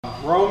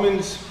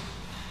Romans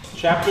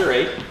chapter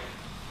 8.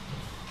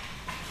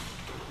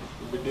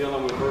 We'll be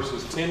dealing with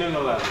verses 10 and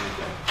 11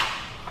 today.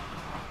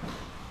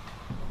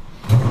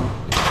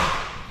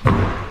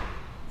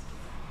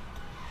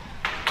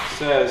 It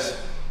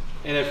says,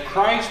 "And if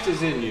Christ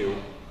is in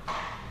you,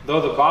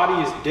 though the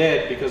body is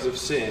dead because of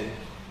sin,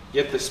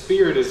 yet the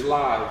spirit is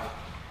alive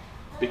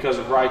because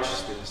of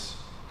righteousness.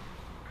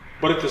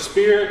 But if the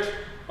spirit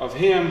of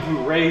him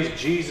who raised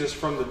Jesus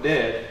from the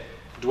dead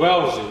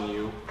dwells in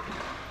you,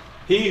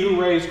 he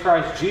who raised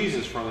Christ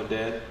Jesus from the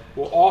dead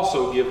will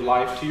also give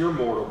life to your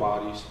mortal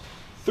bodies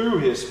through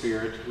his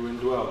Spirit who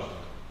indwells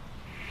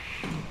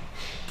you."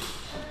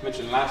 I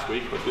mentioned last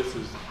week, but this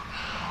is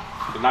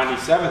the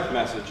 97th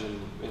message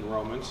in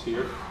Romans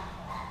here.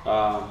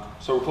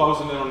 So we're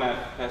closing in on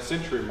that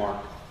century mark.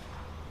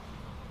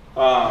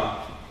 I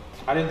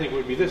didn't think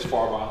we'd be this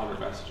far by 100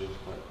 messages,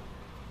 but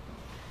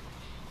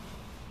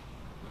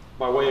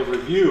by way of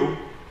review,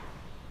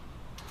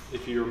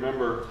 if you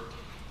remember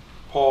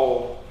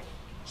Paul's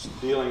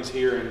dealings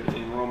here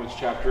in Romans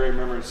chapter 8,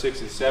 remember in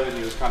 6 and 7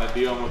 he was kind of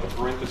dealing with the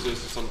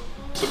parenthesis and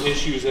some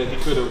issues that he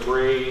could have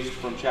raised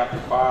from chapter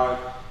 5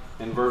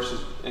 and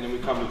then we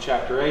come to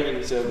chapter 8 and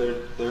he said,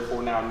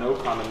 "Therefore now no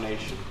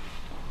condemnation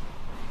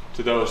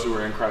to those who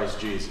are in Christ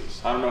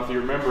Jesus." I don't know if you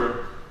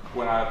remember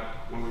when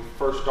we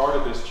first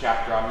started this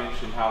chapter, I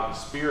mentioned how the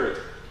Spirit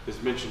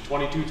is mentioned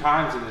 22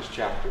 times in this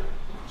chapter.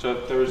 So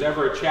if there was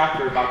ever a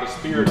chapter about the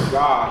Spirit of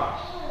God,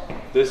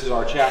 this is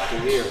our chapter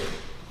here.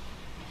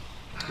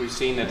 We've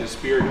seen that the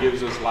Spirit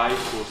gives us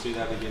life. We'll see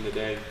that again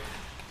today.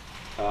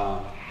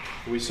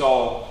 We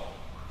saw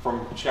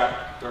from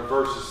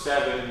verses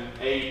 7,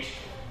 8,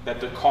 that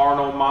the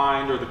carnal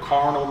mind or the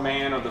carnal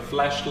man or the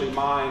fleshly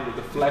mind or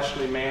the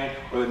fleshly man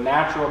or the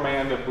natural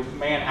man, the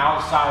man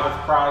outside of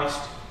Christ,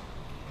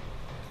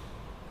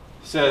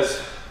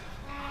 says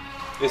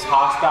is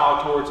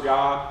hostile towards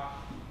God.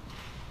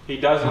 He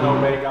doesn't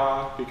obey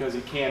God because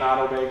he cannot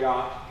obey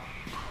God.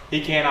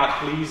 He cannot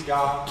please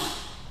God.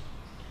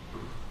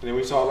 And then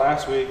we saw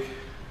last week,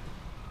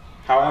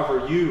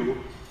 however,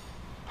 you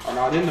are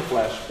not in the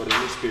flesh, but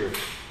in the Spirit.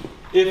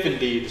 If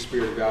indeed the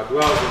Spirit of God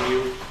dwells in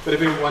you, but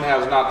if anyone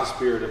has not the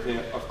Spirit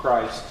of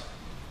Christ,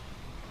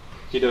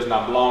 he does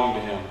not belong to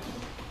him.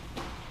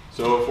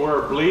 So if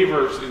we're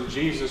believers in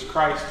Jesus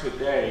Christ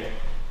today,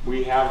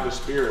 we have the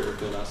Spirit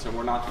within us, and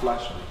we're not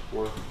fleshly,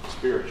 we're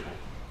spiritual.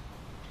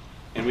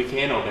 And we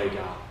can obey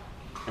God,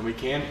 and we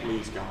can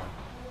please God.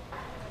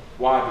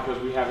 Why?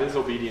 Because we have his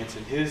obedience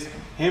and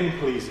him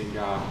pleasing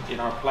God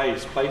in our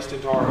place, placed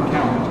into our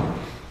account.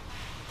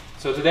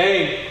 So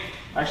today,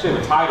 I actually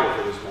have a title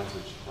for this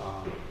message.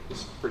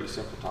 It's a pretty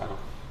simple title.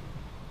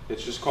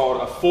 It's just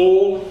called A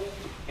Full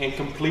and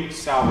Complete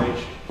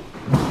Salvation.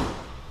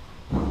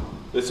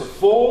 It's a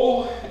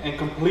full and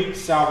complete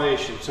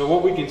salvation. So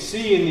what we can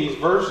see in these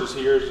verses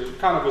here is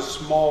kind of a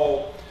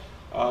small,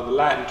 the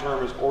Latin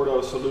term is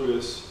ordo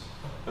salutis.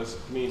 This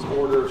means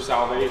order of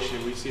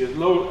salvation. We see a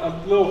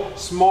little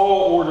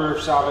small order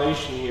of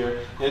salvation here.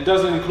 And it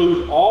doesn't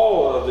include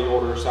all of the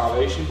order of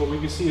salvation, but we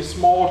can see a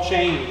small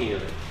chain here.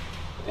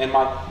 And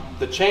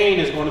the chain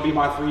is going to be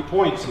my 3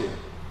 points here.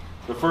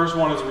 The first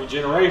one is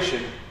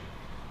regeneration.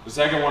 The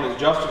second one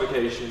is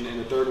justification. And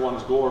the third one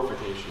is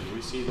glorification.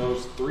 We see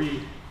those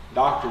three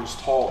doctrines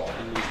taught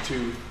in these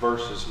two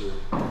verses here.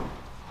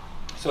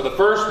 So the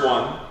first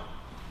one,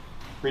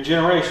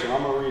 regeneration.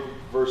 I'm going to read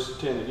verse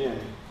 10 again.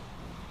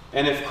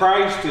 "And if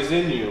Christ is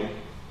in you,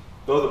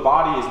 though the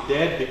body is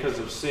dead because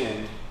of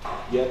sin,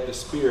 yet the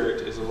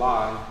Spirit is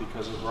alive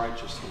because of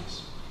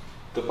righteousness."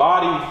 The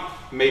body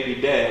may be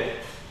dead,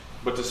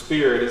 but the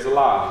Spirit is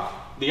alive.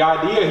 The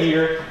idea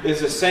here is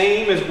the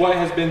same as what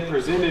has been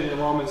presented in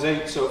Romans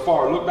 8 so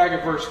far. Look back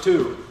at verse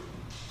 2.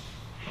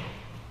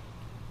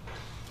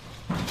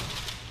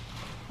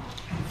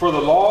 "For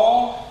the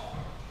law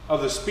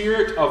of the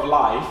Spirit of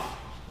life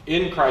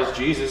in Christ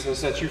Jesus has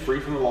set you free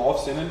from the law of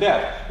sin and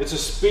death." It's a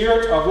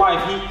spirit of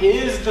life. He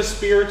is the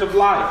Spirit of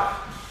life.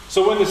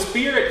 So when the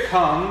Spirit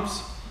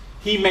comes,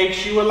 he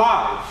makes you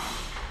alive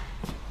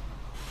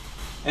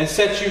and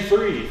sets you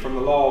free from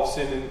the law of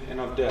sin and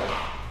of death.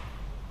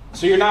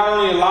 So you're not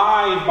only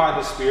alive by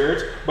the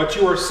Spirit, but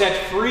you are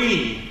set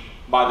free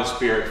by the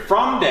Spirit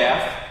from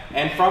death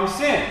and from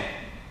sin.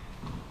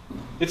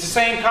 It's the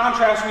same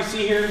contrast we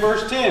see here in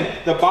verse 10.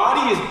 The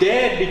body is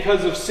dead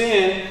because of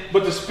sin,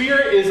 but the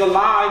Spirit is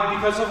alive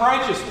because of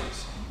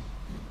righteousness.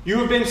 You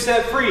have been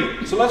set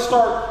free. So let's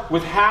start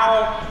with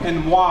how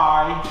and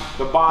why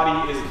the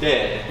body is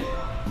dead.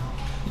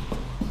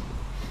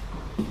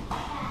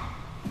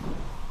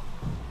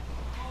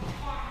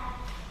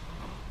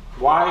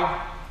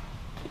 Why?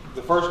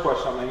 The first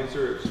question I'm going to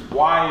answer is,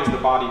 why is the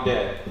body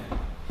dead?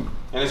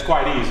 And it's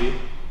quite easy.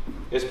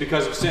 It's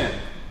because of sin,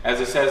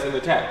 as it says in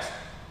the text.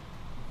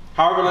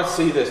 However, let's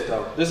see this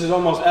though. This is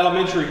almost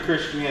elementary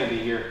Christianity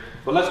here.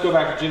 But let's go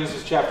back to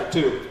Genesis chapter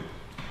 2.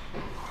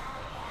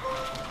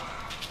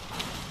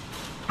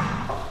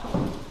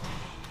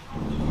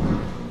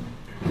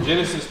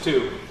 Genesis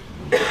 2.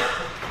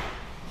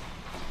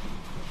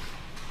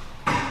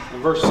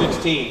 In verse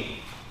 16.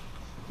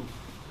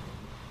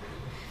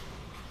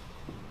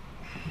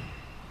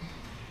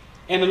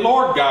 And the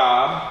Lord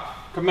God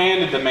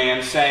commanded the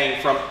man,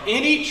 saying, From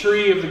any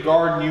tree of the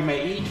garden you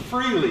may eat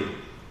freely,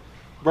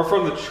 but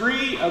from the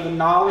tree of the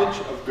knowledge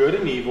of good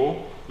and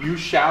evil you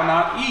shall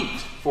not eat,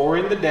 for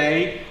in the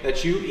day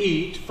that you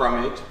eat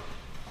from it,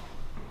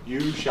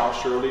 you shall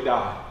surely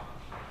die.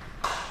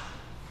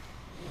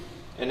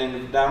 And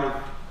then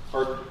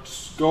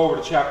go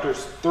over to chapter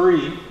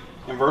 3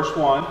 and verse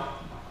 1.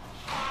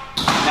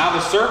 Now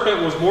the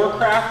serpent was more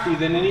crafty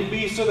than any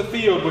beast of the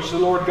field which the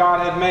Lord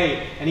God had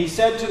made. And he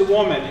said to the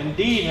woman,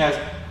 Indeed, has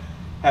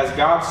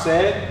God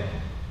said,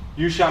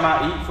 You shall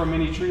not eat from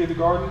any tree of the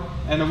garden?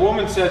 And the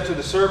woman said to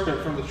the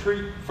serpent, From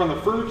the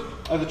fruit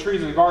of the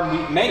trees of the garden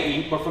we may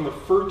eat, but from the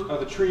fruit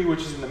of the tree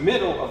which is in the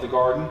middle of the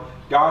garden,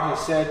 God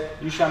has said,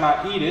 You shall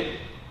not eat it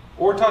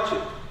or touch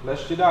it,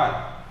 lest you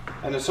die.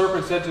 And the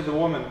serpent said to the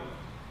woman,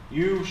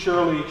 You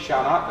surely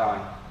shall not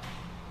die.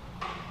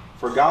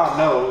 For God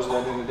knows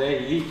that in the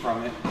day you eat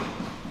from it,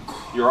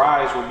 your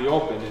eyes will be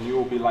opened, and you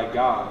will be like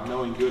God,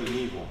 knowing good and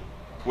evil.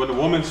 When the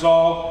woman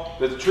saw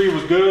that the tree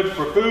was good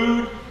for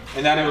food,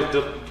 and that it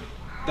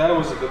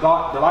was a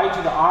delight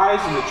to the eyes,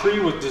 and the tree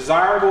was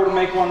desirable to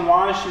make one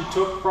wise, she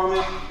took from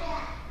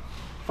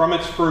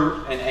its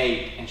fruit and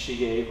ate, and she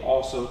gave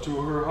also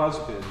to her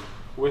husband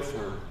with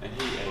her, and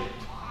he ate.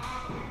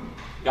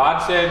 God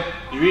said,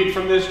 You eat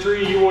from this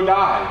tree, you will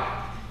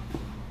die.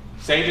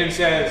 Satan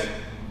says,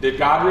 Did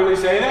God really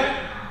say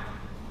that?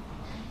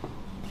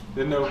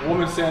 Then the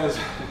woman says,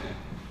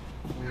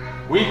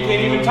 We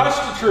can't even touch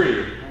the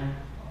tree.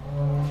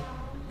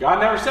 God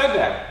never said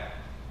that.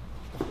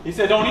 He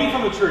said, Don't eat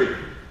from the tree.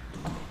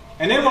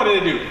 And then what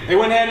did they do? They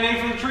went ahead and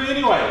ate from the tree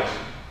anyways.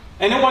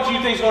 And then what do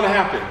you think is going to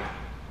happen?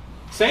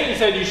 Satan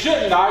said you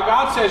shouldn't die.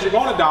 God says you're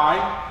going to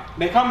die.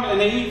 They come and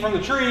they eat from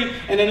the tree,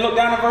 and then look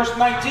down at verse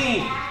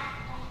 19.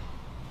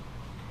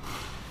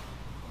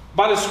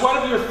 By the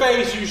sweat of your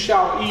face you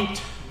shall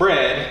eat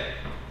bread,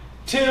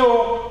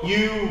 till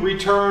you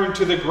return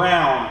to the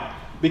ground,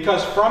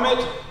 because from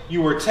it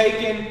you were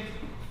taken,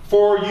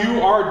 for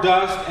you are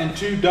dust, and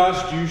to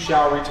dust you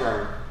shall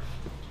return.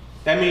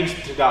 That means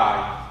to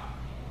die.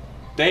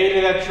 They ate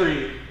of that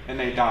tree, and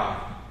they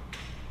died.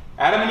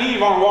 Adam and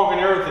Eve aren't walking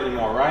the earth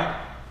anymore,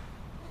 right?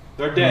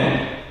 They're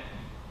dead.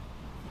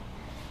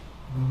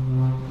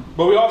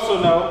 But we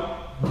also know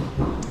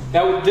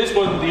that this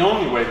wasn't the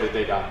only way that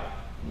they died.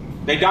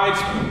 They died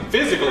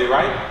physically,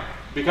 right?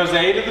 Because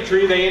they ate of the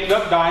tree, they ended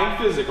up dying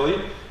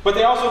physically. But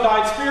they also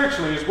died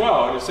spiritually as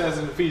well. And it says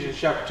in Ephesians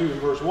chapter 2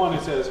 and verse 1,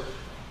 it says,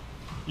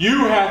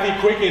 You hath he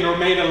quickened or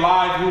made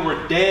alive who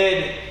were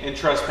dead in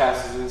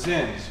trespasses and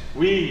sins.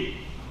 We,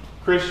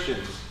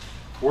 Christians,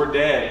 were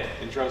dead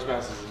in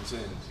trespasses and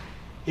sins.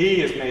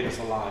 He has made us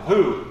alive.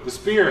 Who? The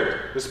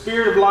Spirit. The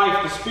Spirit of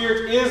life. The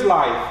Spirit is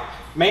life.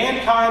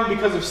 Mankind,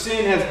 because of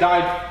sin, has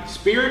died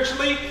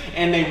spiritually,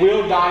 and they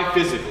will die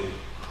physically.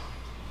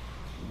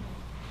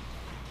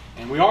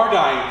 And we are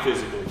dying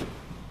physically.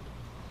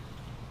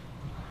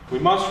 We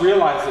must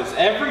realize this.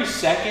 Every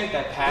second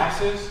that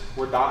passes,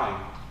 we're dying.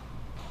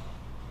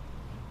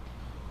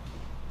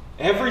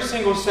 Every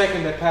single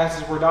second that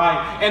passes, we're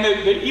dying. And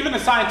even the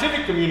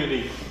scientific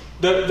community,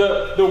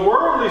 the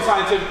worldly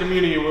scientific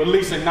community will at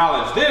least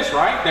acknowledge this,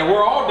 right? That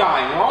we're all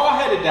dying. We're all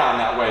headed down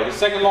that way. The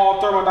second law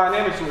of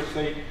thermodynamics,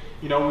 which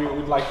we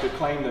would like to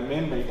claim that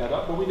men made that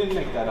up, but we didn't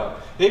make that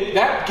up.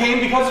 That came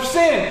because of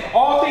sin.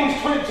 All things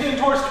tend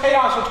towards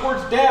chaos or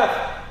towards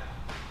death.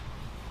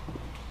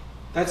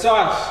 That's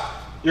us.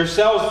 Your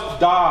cells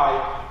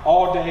die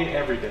all day,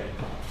 every day.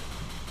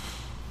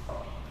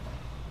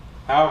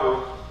 However,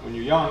 when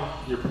you're young,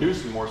 you're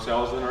producing more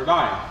cells than are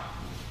dying.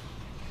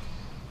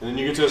 And then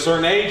you get to a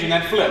certain age and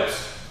that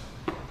flips.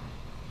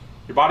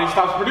 Your body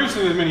stops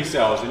producing as many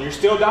cells and you're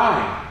still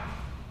dying.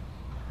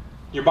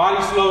 Your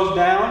body slows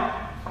down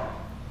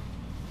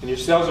and your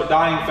cells are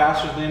dying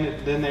faster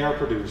than they are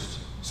produced.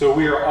 So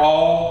we are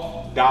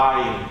all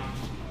dying.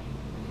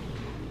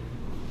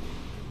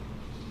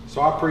 So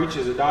I preach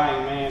as a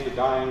dying man to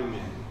dying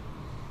men.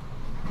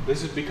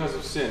 This is because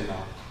of sin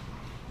now.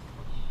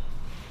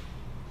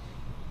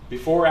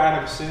 Before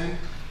Adam sinned,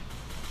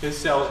 his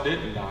cells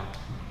didn't die.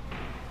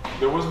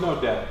 There was no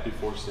death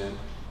before sin.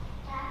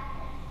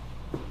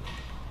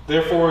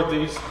 Therefore,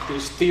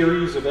 these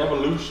theories of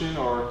evolution,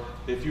 or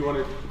if you want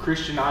to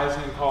Christianize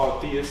it and call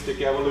it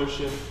theistic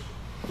evolution,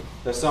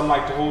 that some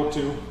like to hold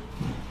to,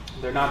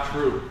 they're not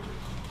true.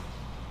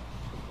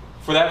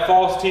 For that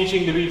false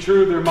teaching to be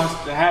true, there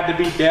had to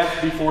be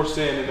death before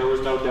sin, and there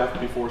was no death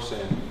before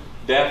sin.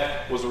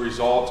 Death was a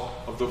result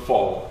of the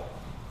fall.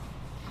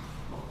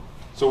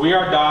 So we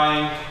are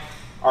dying.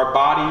 Our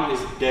body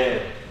is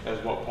dead, as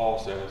what Paul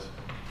says.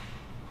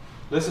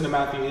 Listen to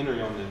Matthew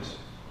Henry on this.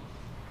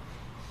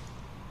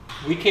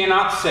 We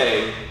cannot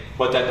say,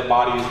 but that the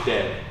body is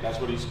dead. That's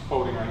what he's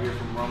quoting right here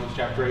from Romans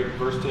chapter 8,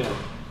 verse 10.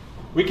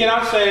 We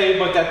cannot say,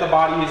 but that the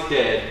body is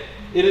dead.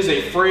 It is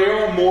a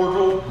frail,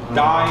 mortal,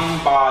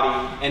 dying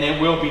body, and it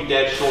will be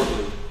dead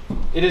shortly.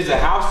 It is a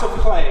house of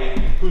clay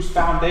whose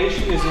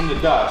foundation is in the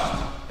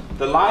dust.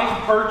 The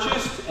life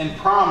purchased and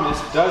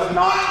promised does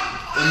not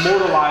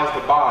immortalize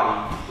the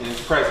body in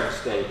its present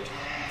state.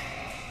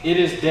 it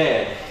is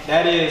dead.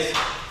 That is,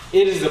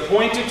 it is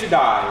appointed to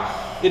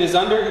die. It is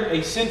under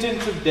a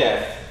sentence of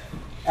death.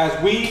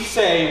 As we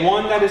say,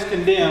 one that is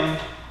condemned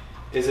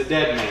is a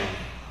dead man.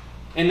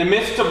 In the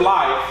midst of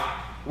life,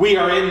 we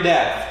are in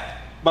death.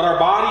 But our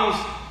bodies,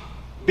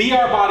 be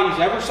our bodies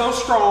ever so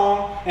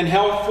strong and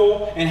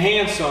healthful and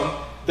handsome,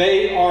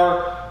 they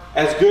are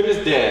as good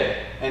as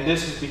dead. And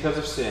this is because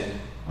of sin.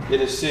 It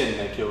is sin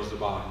that kills the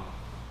body.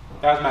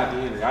 That was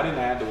Matthew Henry. I didn't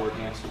add the word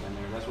handsome in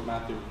there. That's what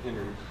Matthew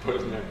Henry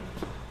put in there.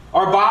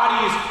 Our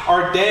bodies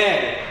are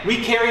dead. We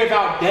carry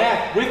about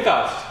death with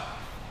us.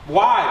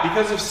 Why?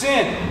 Because of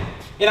sin.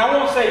 And I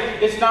won't say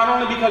it's not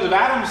only because of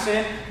Adam's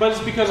sin, but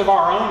it's because of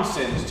our own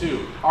sins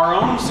too. Our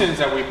own sins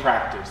that we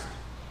practiced.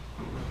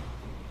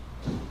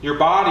 Your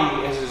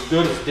body is as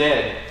good as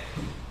dead.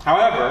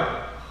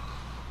 However,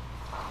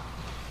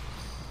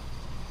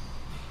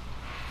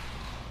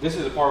 this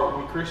is the part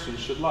we Christians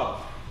should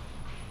love.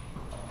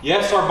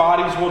 Yes, our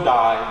bodies will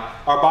die.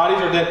 Our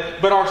bodies are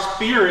dead. But our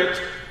spirit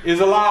is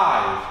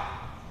alive.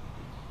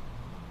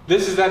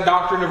 This is that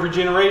doctrine of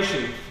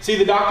regeneration. See,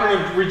 the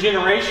doctrine of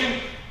regeneration,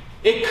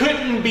 it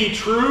couldn't be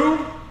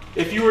true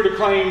if you were to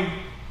claim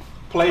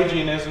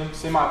Pelagianism,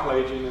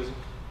 semi-Pelagianism,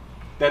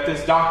 that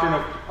this doctrine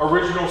of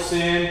original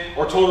sin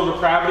or total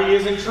depravity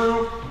isn't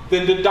true.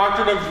 Then the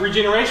doctrine of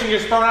regeneration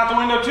gets thrown out the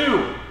window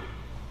too.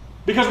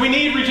 Because we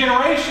need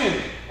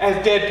regeneration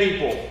as dead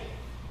people.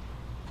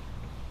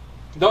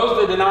 Those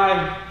that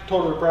deny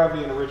total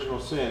depravity and original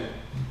sin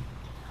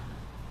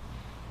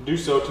do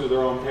so to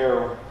their own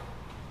peril.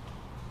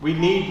 We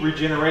need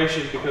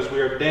regeneration because we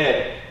are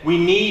dead. We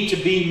need to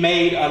be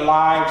made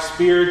alive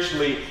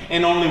spiritually,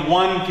 and only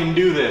one can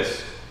do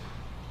this.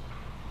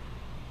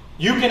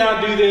 You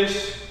cannot do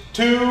this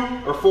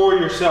to or for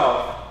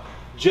yourself.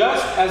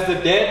 Just as the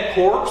dead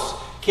corpse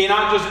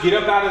cannot just get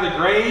up out of the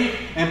grave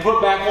and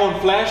put back on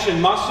flesh and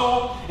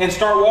muscle and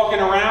start walking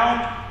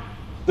around,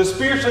 the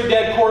spiritually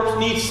dead corpse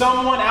needs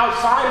someone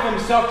outside of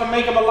himself to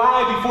make him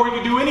alive before he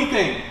can do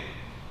anything.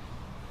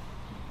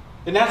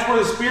 And that's where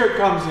the Spirit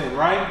comes in,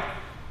 right?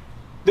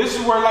 This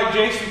is where, like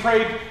Jason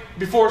prayed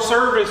before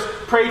service,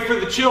 prayed for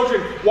the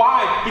children.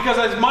 Why? Because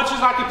as much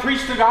as I could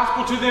preach the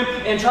gospel to them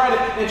and try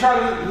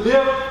to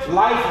live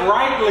life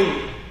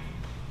rightly,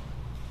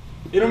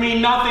 it'll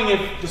mean nothing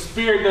if the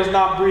Spirit does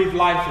not breathe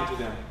life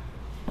into them.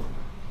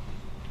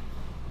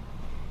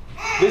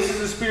 This is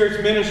the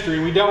Spirit's ministry.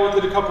 We dealt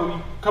with it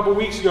a couple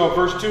weeks ago.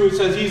 Verse 2, it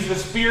says He's the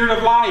Spirit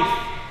of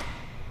life.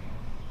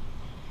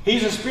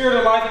 He's the Spirit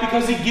of life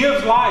because He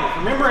gives life.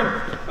 Remember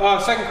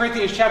in 2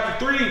 Corinthians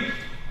chapter 3,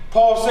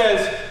 Paul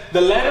says,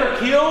 the letter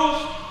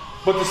kills,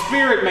 but the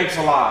Spirit makes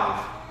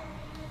alive.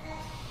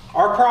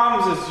 Our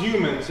problems as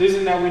humans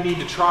isn't that we need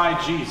to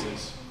try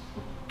Jesus.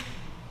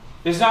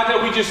 It's not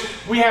that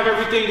we have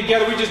everything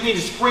together. We just need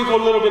to sprinkle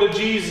a little bit of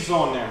Jesus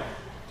on there.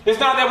 It's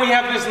not that we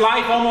have this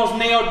life almost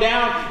nailed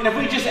down, and if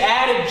we just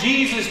added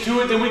Jesus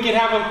to it, then we can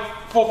have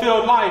a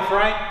fulfilled life,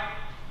 right?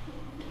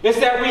 It's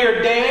that we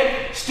are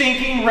dead,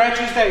 stinking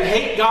wretches that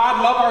hate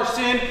God, love our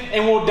sin,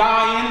 and will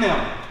die in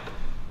them.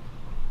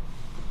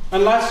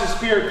 Unless the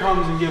Spirit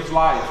comes and gives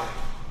life,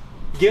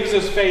 gives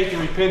us faith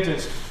and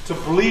repentance to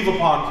believe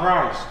upon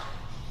Christ.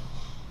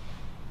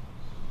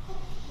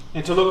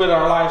 And to look at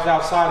our lives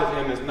outside of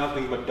Him as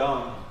nothing but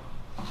dung.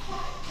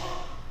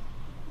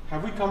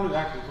 Have we come to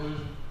that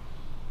conclusion?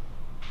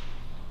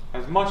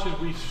 As much as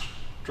we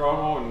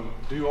struggle and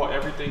do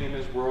everything in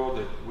this world,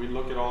 that we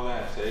look at all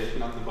that and say, it's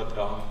nothing but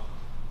dung.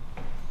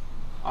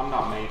 I'm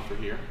not made for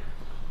here.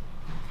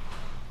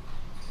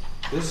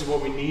 This is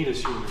what we need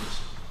as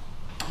humans.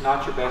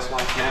 Not your best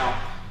life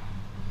now,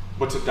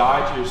 but to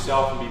die to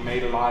yourself and be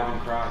made alive in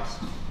Christ.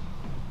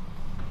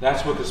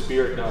 That's what the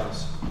Spirit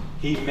does.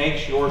 He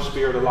makes your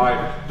spirit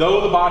alive.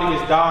 Though the body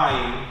is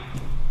dying,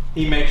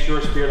 He makes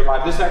your spirit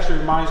alive. This actually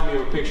reminds me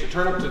of a picture.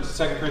 Turn up to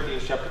 2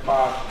 Corinthians chapter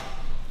 5.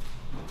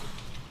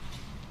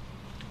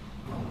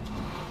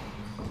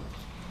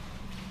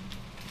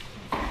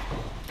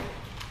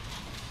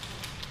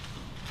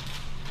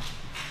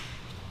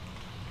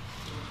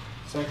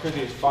 Second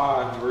Corinthians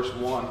 5, verse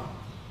 1.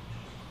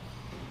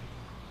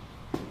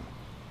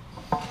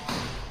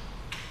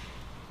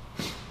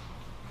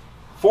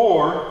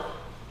 For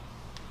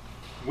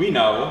we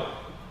know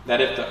that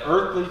if the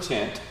earthly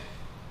tent,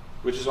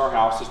 which is our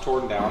house, is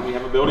torn down, we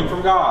have a building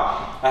from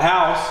God, a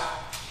house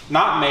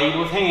not made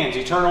with hands,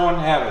 eternal in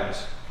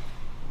heavens.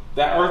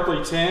 That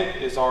earthly tent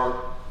is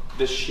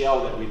this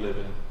shell that we live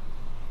in.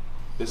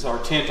 This is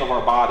our tent of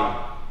our body.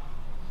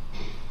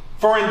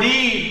 For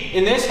indeed,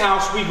 in this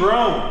house we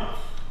groan,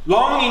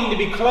 longing to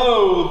be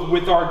clothed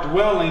with our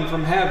dwelling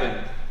from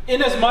heaven,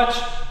 inasmuch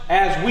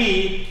as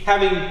we,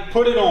 having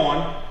put it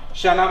on,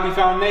 shall not be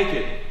found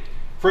naked.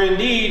 For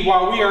indeed,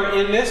 while we are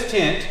in this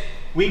tent,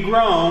 we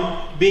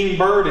groan, being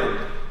burdened,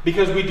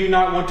 because we do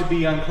not want to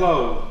be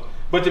unclothed,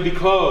 but to be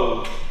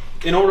clothed,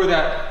 in order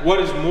that what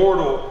is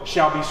mortal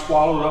shall be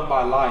swallowed up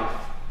by life.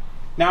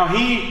 Now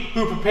He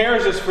who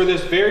prepares us for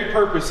this very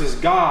purpose is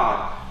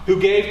God, who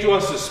gave to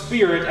us the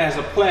Spirit as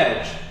a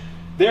pledge.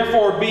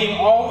 Therefore, being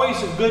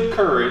always of good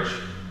courage,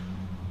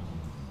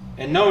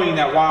 and knowing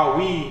that while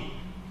we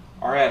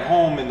are at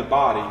home in the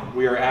body,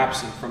 we are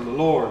absent from the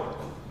Lord.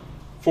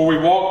 For we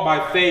walk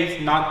by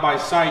faith, not by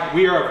sight.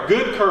 We are of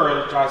good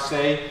courage, I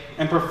say,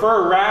 and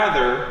prefer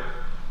rather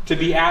to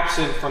be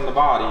absent from the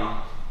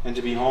body and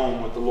to be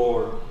home with the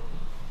Lord.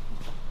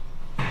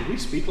 Do we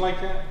speak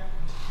like that?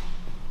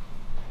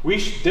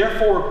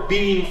 Therefore,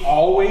 being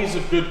always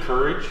of good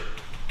courage.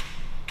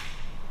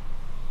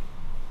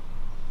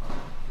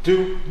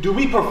 Do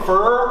we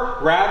prefer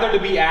rather to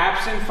be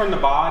absent from the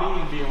body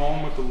and be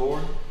home with the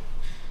Lord?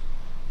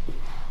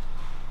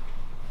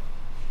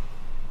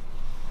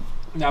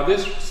 Now,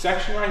 this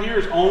section right here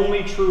is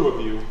only true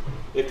of you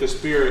if the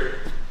Spirit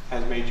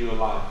has made you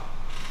alive.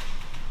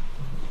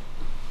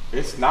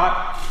 It's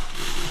not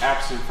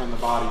absent from the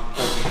body,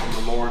 present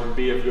from the Lord, and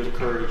be of good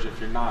courage if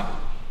you're not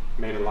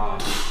made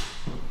alive.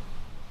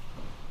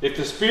 If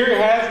the Spirit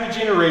has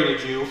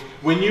regenerated you,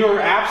 when you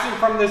are absent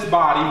from this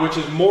body, which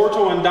is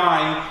mortal and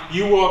dying,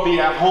 you will be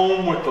at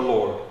home with the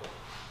Lord.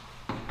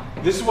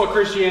 This is what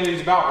Christianity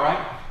is about,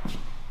 right?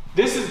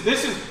 This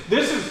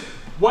is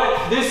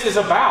what this is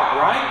about,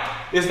 right?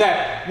 Is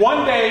that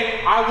one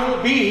day I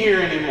won't be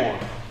here anymore.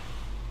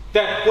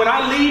 That when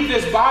I leave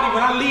this body,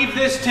 when I leave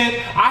this tent,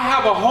 I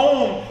have a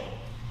home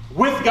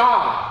with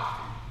God.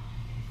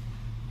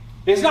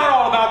 It's not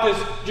all about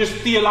this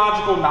just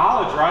theological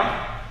knowledge,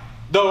 right?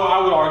 Though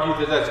I would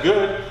argue that that's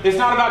good. It's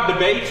not about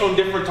debates on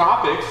different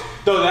topics,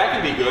 though that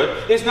can be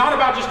good. It's not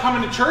about just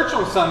coming to church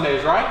on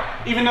Sundays, right?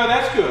 Even though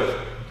that's good.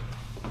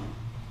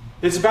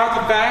 It's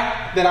about the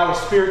fact that I was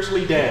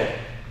spiritually dead.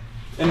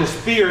 And the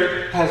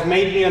Spirit has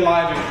made me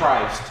alive in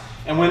Christ.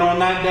 And when on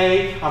that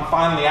day I'm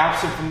finally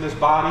absent from this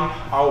body,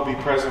 I will be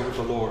present with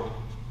the Lord.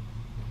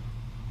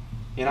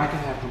 And I can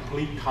have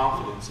complete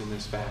confidence in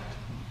this fact.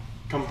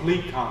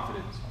 Complete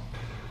confidence.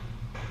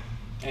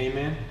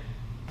 Amen.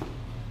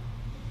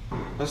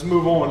 Let's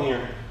move on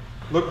here.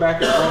 Look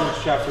back at Romans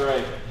chapter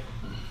 8.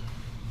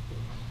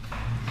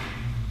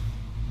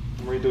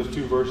 I'll read those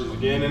two verses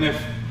again. And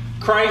if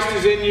Christ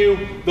is in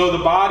you, though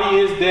the body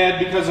is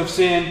dead because of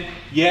sin,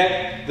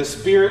 yet the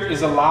Spirit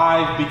is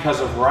alive because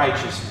of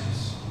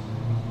righteousness.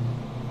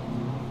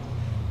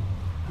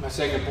 My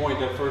second point,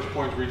 that first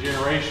point is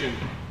regeneration.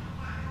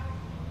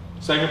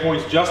 Second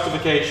point is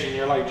justification.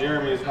 You're like,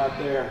 Jeremy, it's not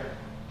there.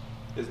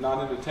 It's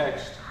not in the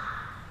text.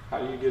 How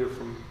do you get it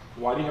from...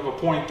 Why do you have a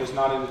point that's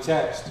not in the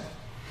text?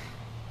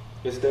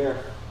 It's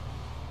there.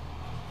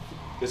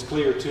 It's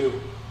clear too.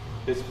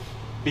 It's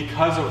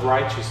because of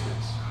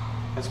righteousness.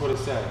 That's what it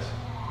says.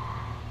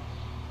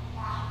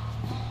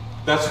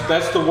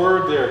 That's the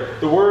word there.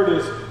 The word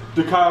is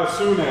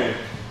dikaiosune.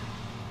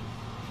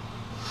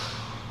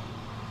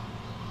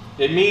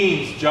 It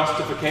means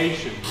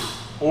justification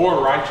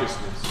or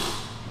righteousness.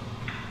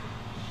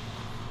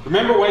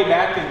 Remember way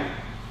back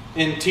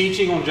in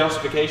teaching on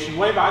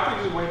justification, I think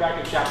it was way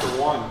back in chapter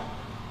 1,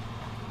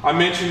 I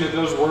mentioned that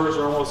those words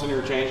are almost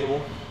interchangeable.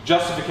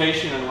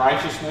 Justification and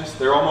righteousness,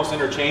 they're almost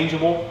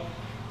interchangeable.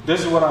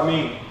 This is what I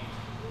mean.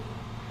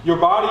 Your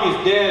body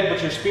is dead,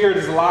 but your spirit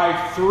is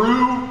alive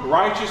through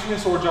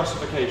righteousness or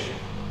justification.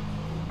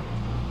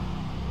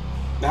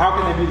 Now,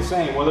 how can they be the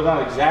same? Well, they're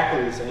not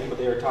exactly the same, but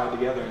they are tied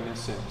together in this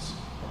sense.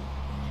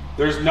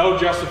 There's no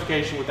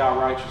justification without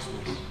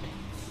righteousness.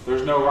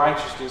 There's no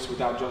righteousness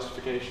without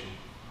justification.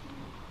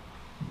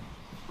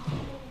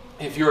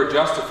 If you're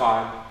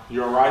justified,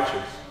 you're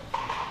righteous.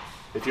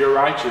 If you're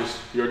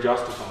righteous, you're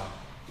justified.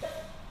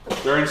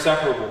 They're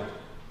inseparable.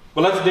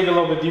 But let's dig a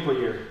little bit deeper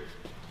here.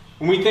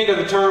 When we think of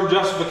the term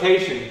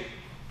justification,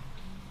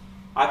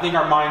 I think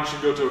our mind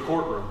should go to a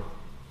courtroom.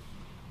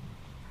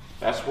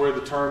 That's where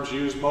the term's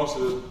used most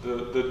of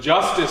the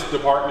Justice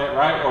Department,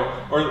 right?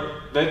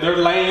 Or they're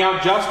laying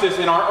out justice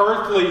in our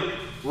earthly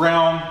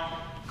realm.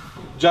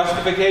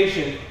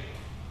 Justification.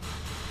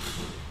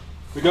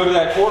 We go to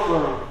that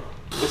courtroom.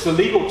 It's a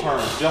legal term,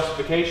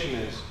 justification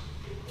is.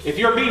 If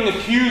you're being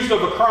accused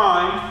of a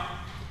crime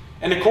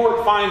and the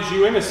court finds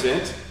you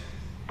innocent,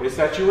 it's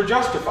that you were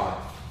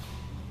justified.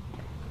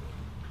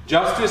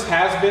 Justice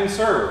has been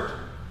served.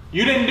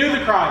 You didn't do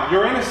the crime.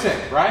 You're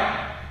innocent,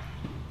 right?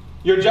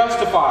 You're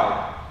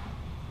justified.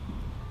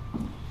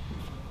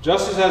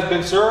 Justice has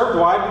been served.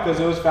 Why? Because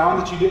it was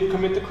found that you didn't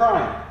commit the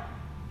crime.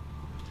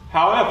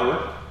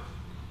 However,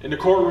 in the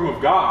courtroom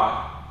of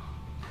God,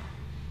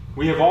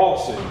 we have all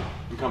sinned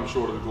and come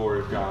short of the glory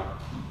of God.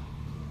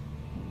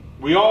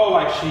 We all,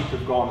 like sheep,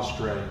 have gone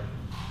astray.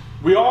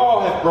 We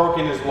all have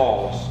broken His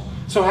laws.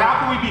 So how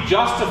can we be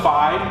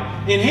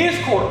justified in His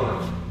courtroom?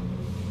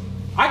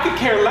 I could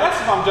care less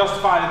if I'm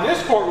justified in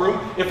this courtroom,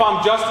 if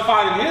I'm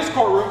justified in His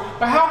courtroom,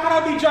 but how can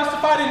I be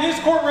justified in His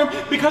courtroom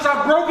because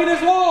I've broken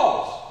His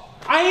laws?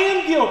 I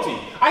am guilty.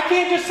 I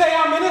can't just say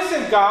I'm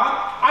innocent,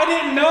 God. I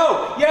didn't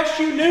know. Yes,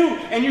 you knew,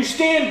 and you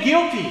stand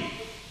guilty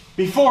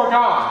before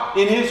God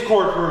in His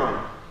courtroom.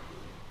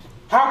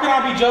 How can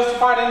I be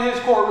justified in His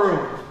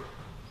courtroom?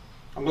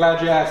 I'm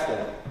glad you asked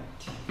that.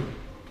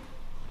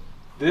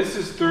 This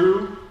is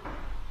through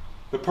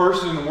the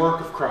person and work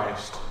of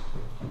Christ.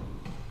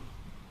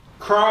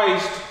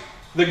 Christ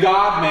the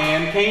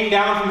God-man, came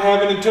down from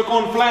heaven and took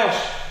on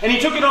flesh. And he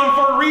took it on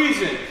for a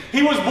reason.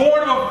 He was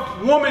born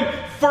of a woman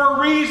for a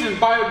reason,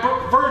 by a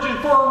virgin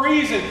for a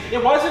reason.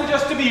 It wasn't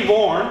just to be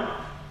born.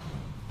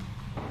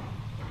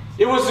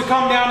 It was to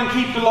come down and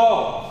keep the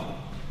law.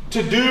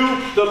 To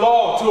do the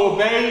law, to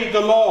obey the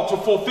law, to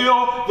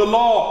fulfill the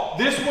law.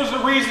 This was the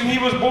reason he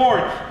was born.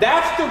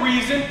 That's the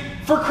reason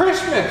for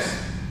Christmas.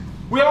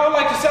 We all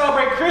like to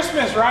celebrate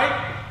Christmas,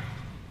 right?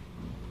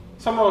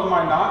 Some of us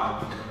might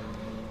not.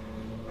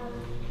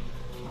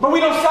 But we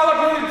don't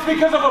celebrate it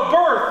because of a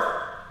birth.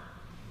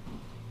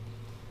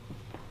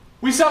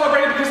 We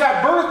celebrate it because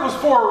that birth was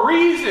for a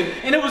reason.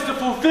 And it was to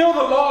fulfill the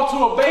law,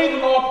 to obey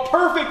the law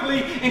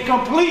perfectly and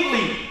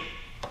completely.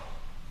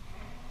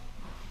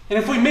 And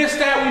if we miss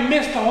that, we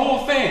miss the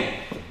whole thing.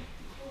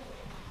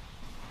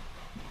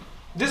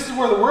 This is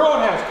where the world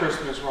has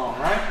Christmas wrong,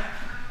 right?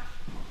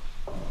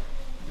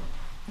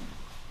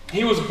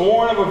 He was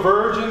born of a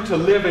virgin to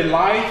live a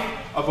life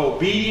of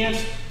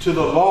obedience to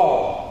the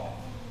law.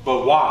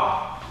 But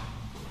why?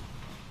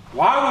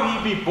 Why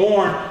would he be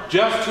born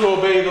just to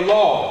obey the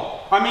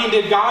law? I mean,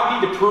 did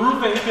God need to prove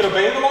that he could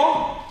obey the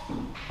law?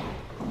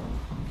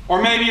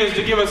 Or maybe it was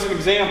to give us an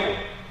example,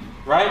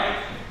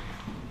 right?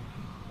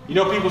 You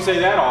know, people say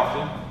that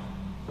often.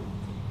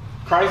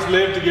 Christ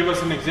lived to give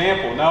us an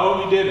example.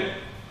 No, he didn't.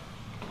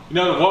 You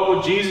know, what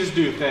would Jesus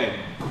do thing?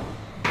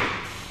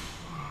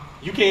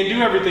 You can't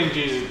do everything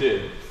Jesus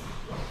did.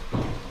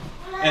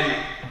 And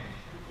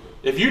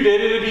if you did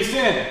it, it'd be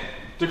sin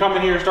to come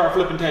in here and start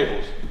flipping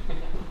tables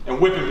and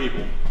whipping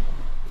people.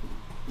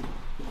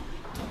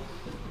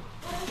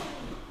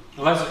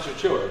 Unless it's your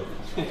children.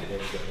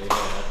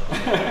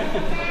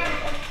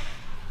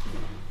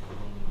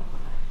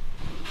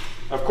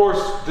 Of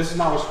course, this is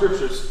not what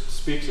Scripture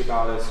speaks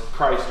about as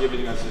Christ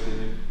giving us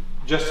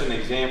just an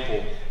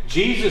example.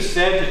 Jesus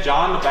said to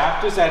John the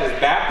Baptist at his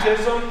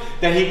baptism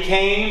that he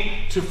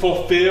came to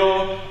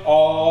fulfill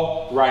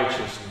all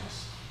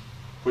righteousness.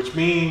 Which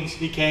means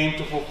he came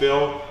to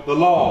fulfill the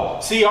law.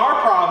 See,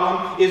 our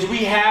problem is we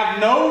have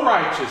no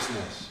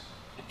righteousness.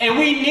 And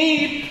we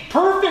need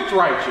perfect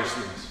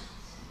righteousness.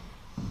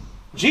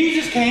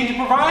 Jesus came to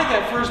provide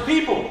that for his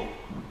people.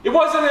 It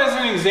wasn't as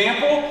an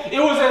example. It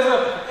was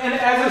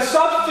as a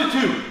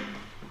substitute.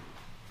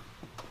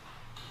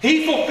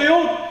 He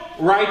fulfilled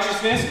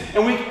righteousness,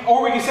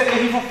 or we can say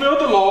that he fulfilled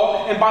the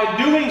law, and by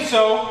doing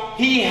so,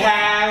 he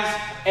has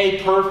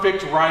a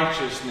perfect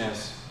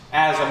righteousness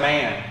as a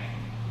man.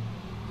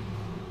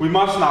 We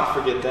must not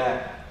forget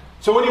that.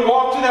 So when he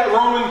walked to that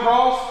Roman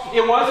cross,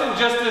 it wasn't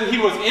just that he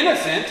was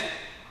innocent.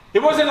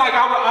 It wasn't like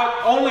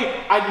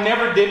I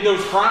never did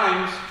those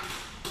crimes.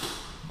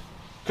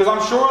 Because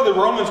I'm sure the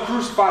Romans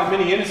crucified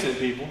many innocent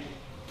people.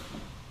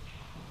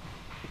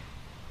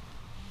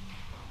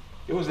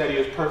 It was that he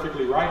was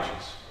perfectly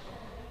righteous.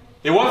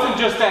 It wasn't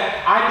just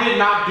that I did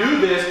not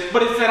do this,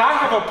 but it's that I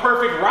have a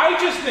perfect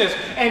righteousness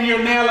and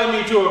you're nailing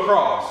me to a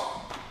cross.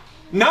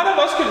 None of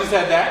us could have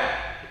said that.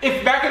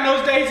 If back in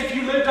those days, if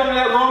you lived under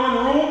that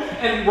Roman rule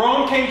and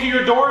Rome came to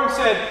your door and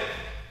said,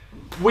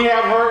 we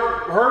have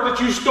heard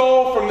that you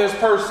stole from this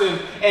person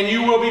and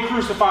you will be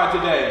crucified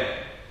today.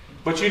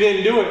 But you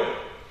didn't do it.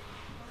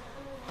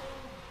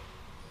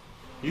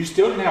 You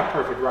still didn't have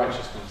perfect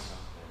righteousness.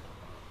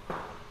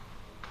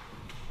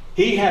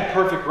 He had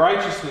perfect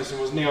righteousness and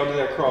was nailed to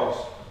that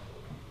cross.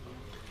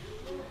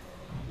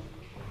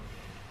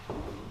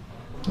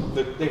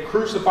 They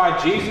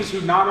crucified Jesus,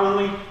 who not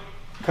only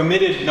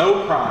committed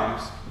no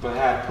crimes, but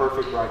had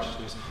perfect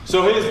righteousness.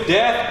 So his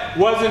death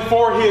wasn't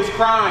for his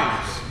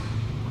crimes.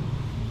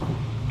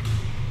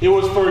 It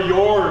was for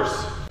yours,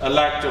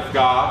 elect of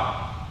God.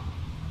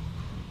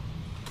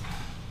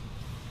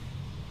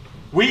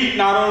 We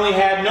not only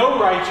had no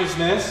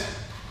righteousness,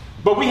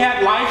 but we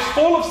had lives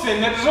full of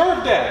sin that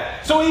deserved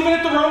death. So even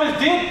if the Romans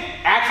did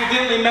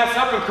accidentally mess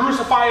up and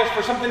crucify us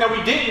for something that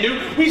we didn't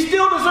do, we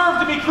still deserve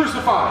to be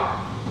crucified.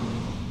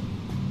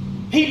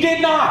 He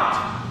did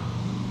not.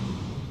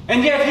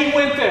 And yet he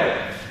went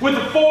there with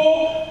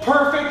full,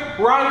 perfect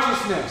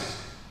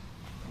righteousness.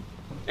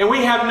 And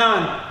we have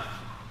none.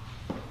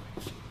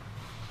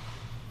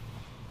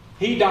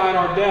 He died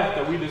our death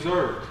that we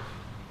deserved.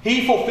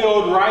 He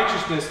fulfilled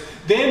righteousness,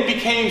 then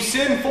became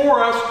sin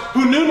for us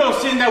who knew no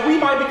sin, that we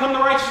might become the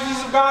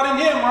righteousness of God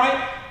in him,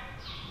 right?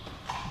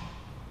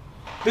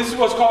 This is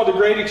what's called the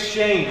great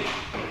exchange.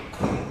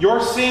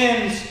 Your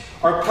sins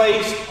are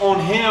placed on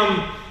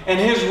him, and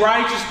his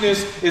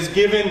righteousness is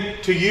given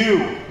to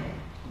you.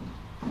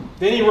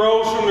 Then he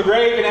rose from the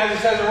grave, and as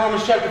it says in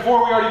Romans chapter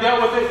 4, we already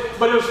dealt with it,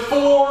 but it was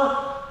for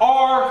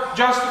our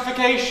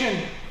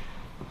justification.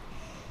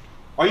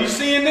 Are you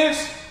seeing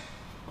this?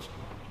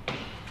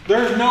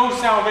 There's no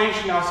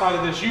salvation outside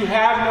of this. You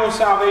have no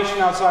salvation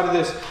outside of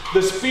this.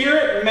 The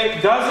Spirit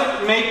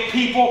doesn't make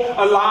people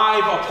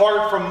alive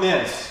apart from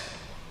this.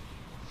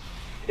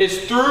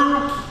 It's through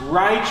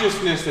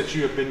righteousness that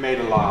you have been made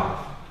alive.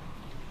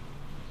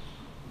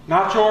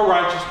 Not your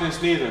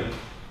righteousness neither.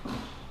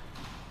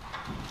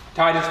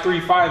 Titus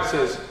 3:5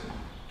 says,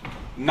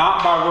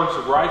 not by works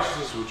of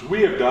righteousness which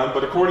we have done,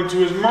 but according to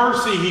his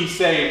mercy he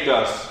saved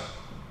us,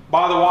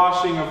 by the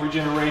washing of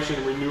regeneration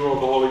and renewal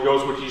of the Holy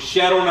Ghost, which he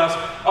shed on us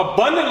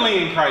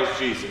abundantly in Christ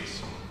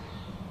Jesus.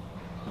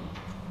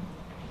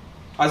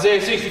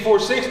 Isaiah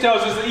 64:6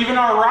 tells us that even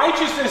our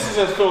righteousness is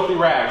as filthy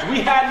rags.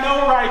 We had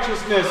no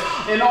righteousness,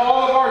 and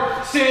all of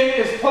our sin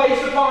is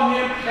placed upon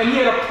him, and he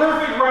had a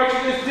perfect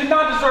righteousness, did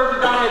not deserve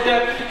to die at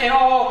death, and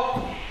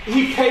all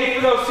he paid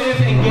for those sins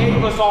and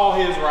gave us all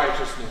his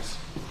righteousness.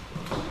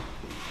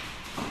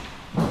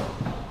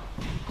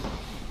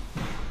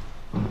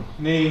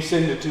 And then he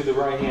ascended to the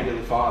right hand of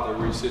the Father,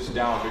 where he sits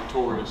down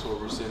victorious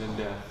over sin and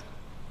death.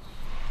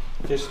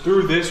 It's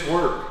through this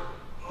work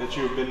that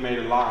you have been made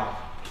alive.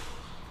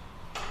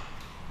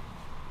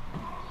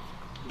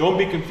 Don't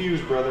be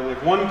confused, brethren.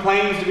 If one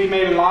claims to be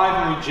made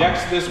alive and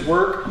rejects this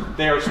work,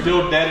 they are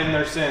still dead in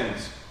their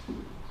sins.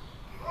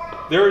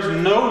 There is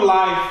no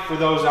life for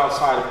those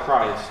outside of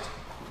Christ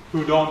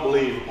who don't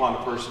believe upon the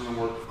person and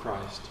work of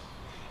Christ.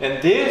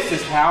 And this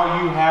is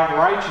how you have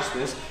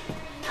righteousness,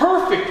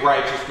 perfect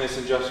righteousness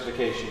and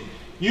justification.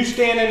 You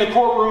stand in the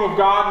courtroom of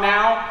God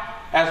now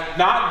as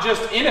not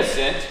just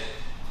innocent,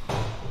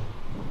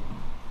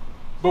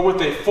 but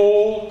with a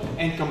full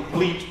and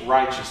complete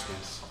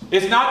righteousness.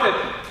 It's not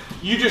that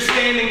you just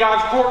stand in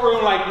God's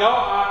courtroom like, no,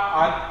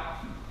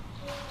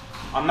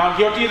 I'm not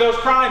guilty of those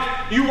crimes.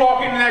 You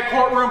walk into that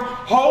courtroom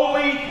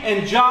holy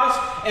and just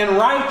and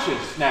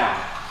righteous now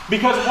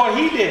because of what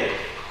he did.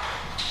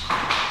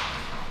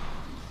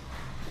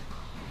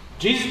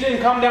 Jesus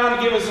didn't come down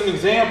to give us an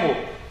example,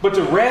 but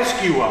to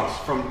rescue us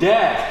from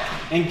death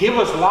and give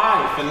us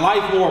life and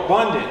life more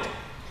abundant.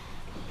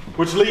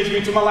 Which leads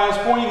me to my last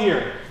point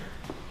here.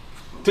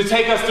 To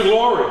take us to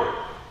glory.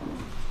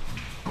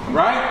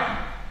 Right?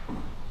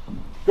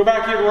 Go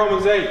back here to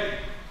Romans 8.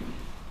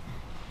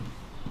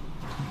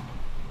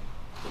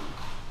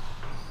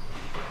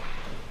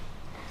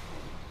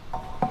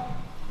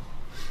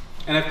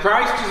 And if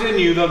Christ is in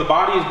you, though the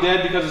body is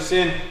dead because of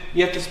sin,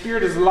 yet the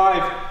Spirit is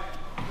alive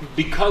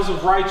because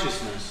of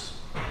righteousness.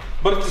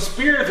 But if the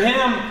Spirit of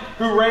him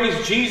who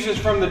raised Jesus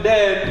from the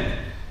dead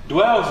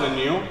dwells in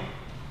you,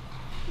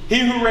 he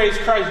who raised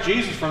Christ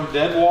Jesus from the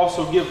dead will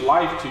also give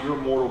life to your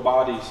mortal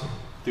bodies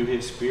through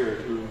his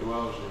Spirit who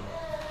indwells you.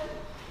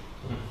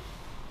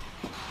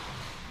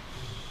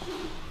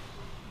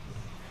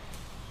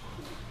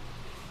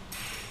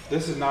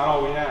 This is not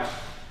all we have,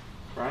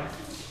 right?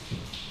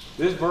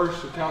 This verse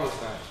should tell us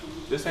that.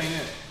 This ain't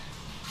it.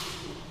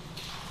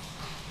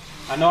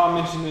 I know I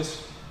mentioned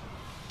this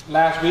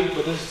last week,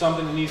 but this is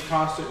something that needs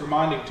constant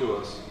reminding to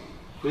us.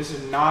 This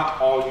is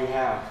not all you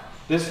have.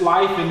 This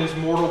life in this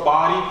mortal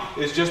body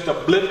is just a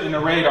blip in the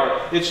radar.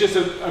 It's just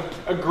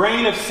a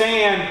grain of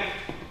sand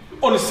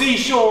on the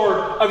seashore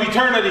of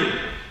eternity.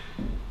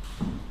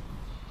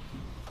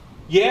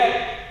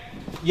 Yet,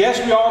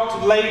 yes, we ought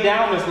to lay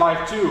down this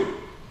life too.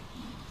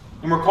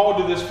 And we're called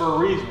to this for a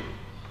reason.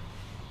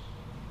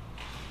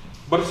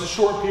 But it's a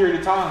short period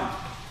of time.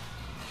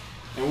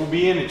 And we'll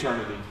be in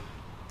eternity.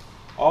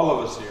 All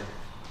of us here.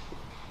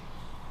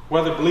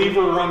 Whether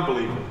believer or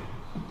unbeliever.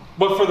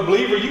 But for the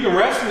believer, you can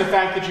rest in the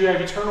fact that you have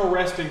eternal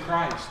rest in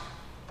Christ.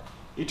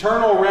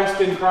 Eternal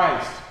rest in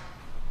Christ.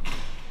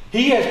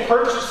 He has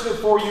purchased it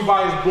for you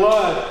by his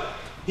blood.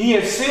 He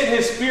has sent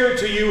his Spirit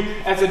to you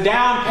as a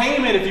down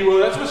payment, if you will.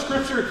 That's what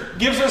Scripture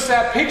gives us,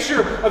 that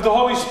picture of the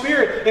Holy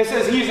Spirit. It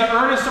says he's the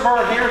earnest of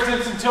our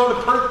inheritance until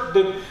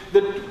the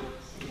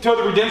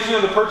redemption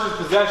of the purchased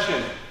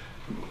possession.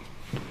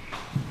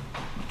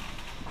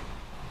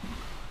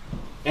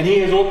 And he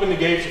has opened the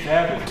gates of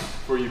heaven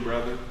for you,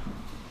 brethren.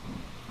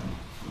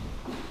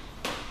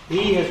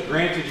 He has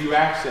granted you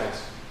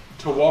access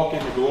to walk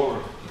into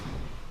glory.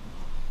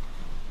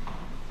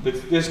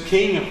 This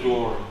King of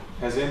glory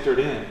has entered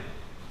in.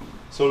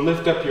 So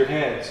lift up your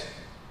heads.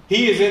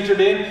 He has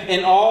entered in,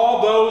 and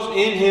all those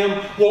in him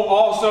will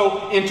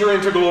also enter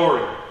into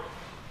glory.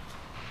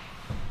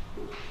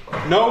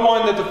 No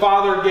one that the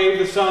Father gave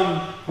the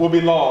Son will be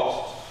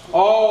lost.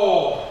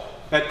 All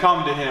that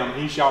come to him,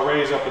 he shall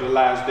raise up in the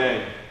last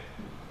day.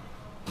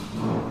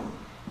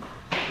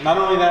 Not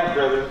only that,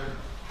 brethren,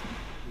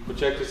 but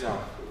check this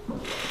out.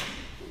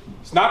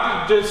 It's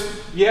not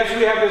just, yes,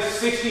 we have this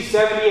 60,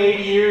 70,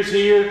 80 years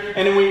here,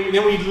 and then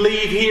we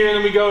leave here, and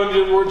then we go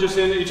and we're just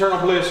in eternal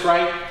bliss,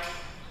 right?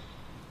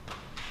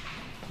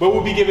 But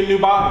we'll be given new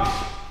bodies.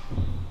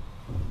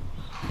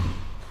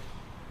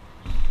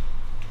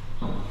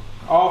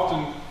 I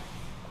often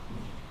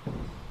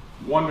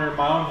wonder in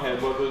my own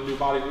head what those new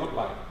bodies look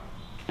like.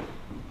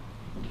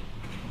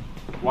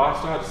 Why I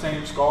still have the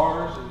same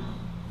scars and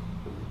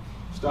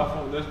stuff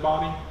on this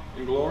body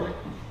in glory?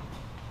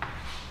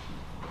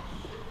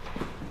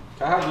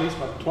 Can I have at least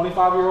my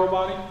 25-year-old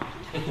body?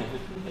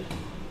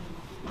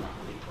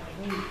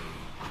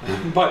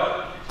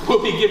 But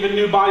we'll be given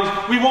new bodies.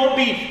 We won't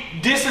be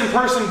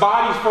disin-person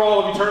bodies for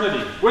all of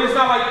eternity. It's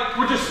not like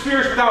we're just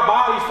spirits without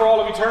bodies for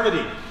all of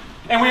eternity.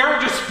 And we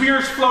aren't just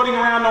spirits floating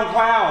around on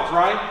clouds,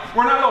 right?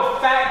 We're not little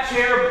fat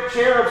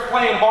cherubs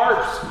playing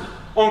harps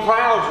on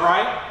clouds,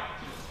 right?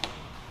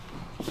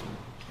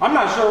 I'm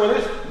not sure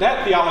where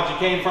that theology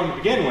came from to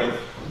begin with.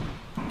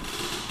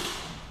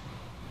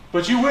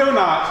 But you will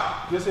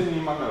not, this isn't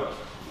in my notes,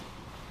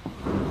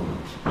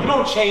 you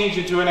don't change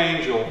into an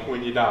angel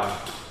when you die.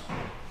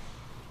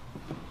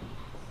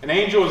 An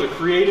angel is a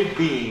created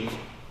being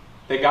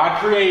that God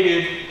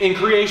created in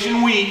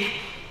creation week,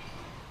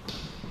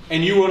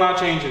 and you will not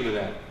change into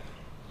that.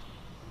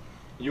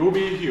 You will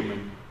be a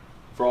human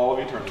for all of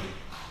eternity.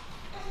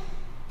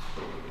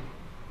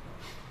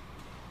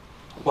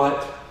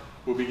 But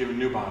we'll be given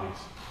new bodies.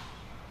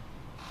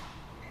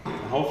 And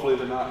hopefully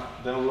they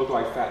don't look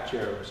like fat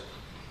cherubs.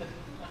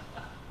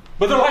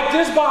 But they're like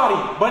this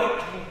body,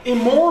 but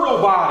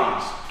immortal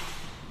bodies.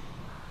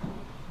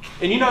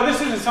 And you know,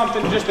 this isn't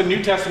something just the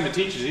New Testament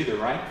teaches either,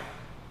 right?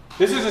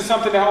 This isn't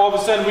something that all of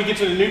a sudden we get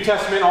to the New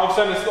Testament and all of a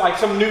sudden it's like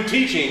some new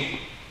teaching.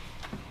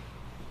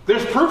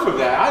 There's proof of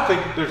that. I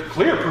think there's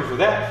clear proof of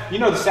that. You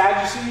know the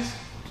Sadducees?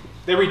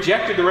 They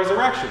rejected the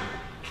resurrection.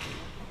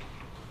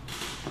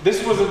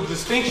 This was a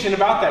distinction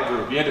about that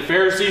group. You had the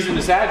Pharisees and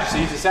the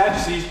Sadducees. The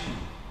Sadducees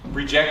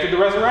rejected the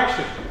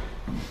resurrection.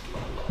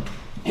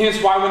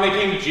 Hence why when they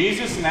came to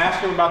Jesus and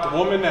asked him about the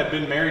woman that had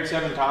been married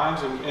 7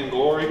 times in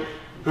glory,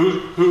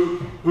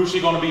 who's she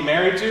going to be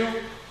married to?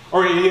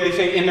 Or they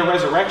say in the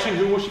resurrection,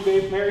 who will she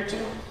be married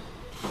to?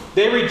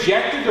 They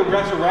rejected the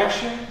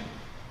resurrection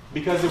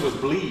because it was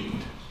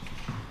believed.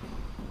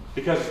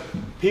 Because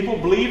people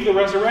believed the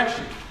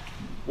resurrection.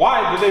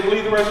 Why did they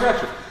believe the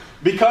resurrection?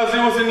 Because it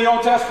was in the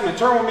Old Testament.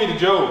 Turn with me to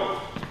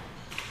Job.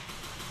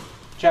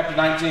 Chapter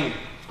 19.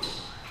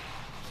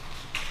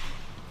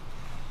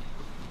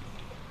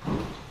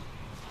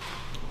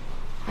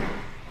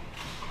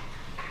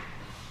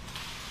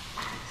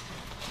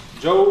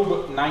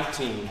 Job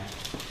 19.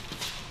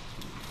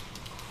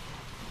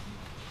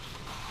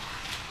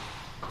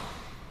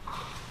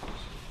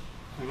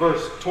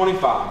 Verse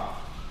 25.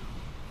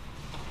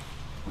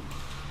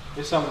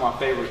 It's some of my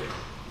favorite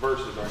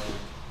verses right here.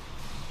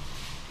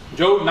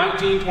 Job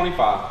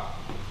 19:25.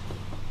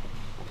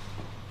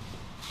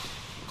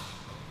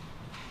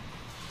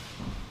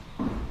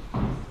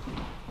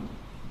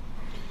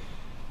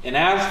 And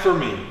as for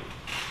me,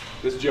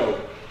 this is Job,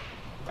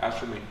 as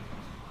for me,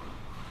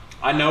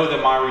 I know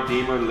that my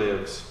Redeemer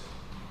lives,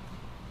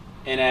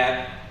 and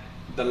at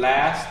the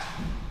last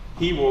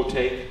he will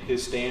take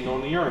his stand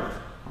on the earth.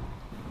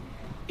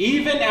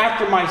 Even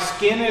after my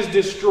skin is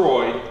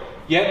destroyed,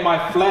 yet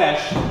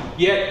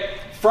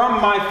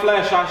from my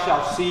flesh I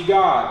shall see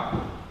God,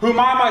 whom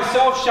I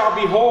myself shall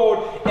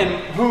behold, and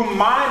whom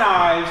mine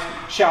eyes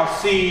shall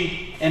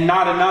see, and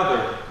not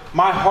another.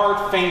 My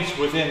heart faints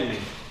within me.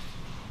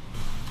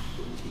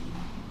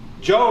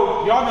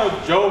 Job, y'all know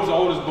Job's the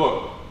oldest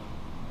book.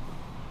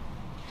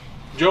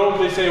 Job,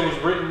 they say, was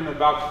written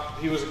about,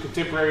 he was a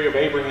contemporary of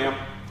Abraham.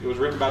 It was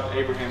written about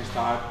Abraham's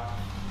time.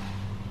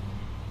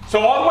 So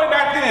all the way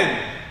back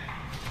then,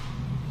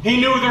 he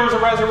knew there was a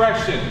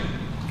resurrection.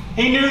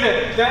 He knew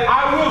that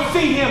I will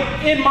see him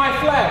in my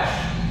flesh.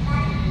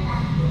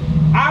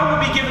 I will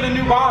be given a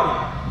new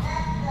body.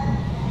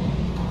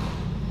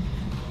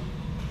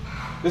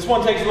 This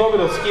one takes a little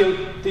bit of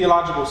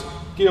theological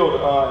skill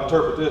to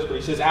interpret this, but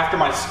he says, after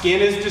my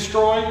skin is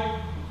destroyed,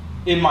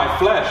 in my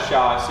flesh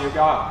shall I see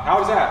God. How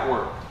does that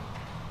work?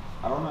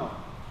 I don't know.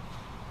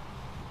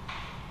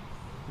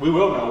 We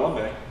will know one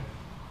day.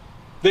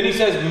 Then he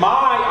says, my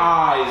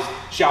eyes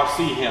shall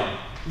see him.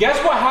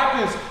 Guess what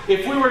happens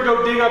if we were to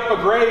go dig up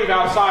a grave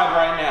outside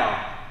right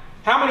now?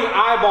 How many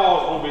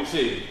eyeballs will we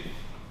see?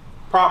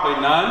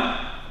 Probably none.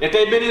 If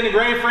they've been in the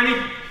grave for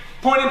any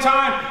point in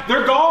time,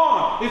 they're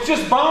gone. It's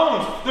just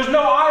bones. There's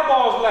no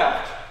eyeballs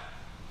left.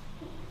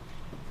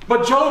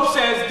 But Job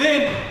says,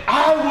 then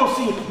I will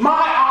see, my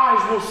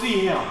eyes will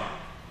see him.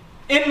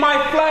 In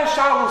my flesh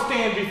I will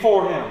stand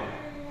before him.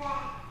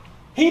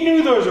 He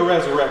knew there was a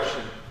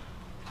resurrection.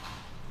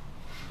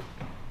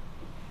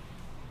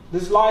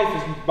 This life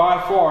is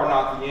by far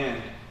not the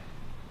end.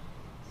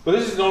 But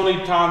this is the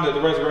only time that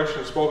the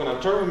resurrection is spoken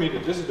of. Turn with me to,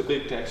 this is the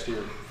big text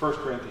here, 1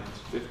 Corinthians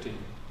 15.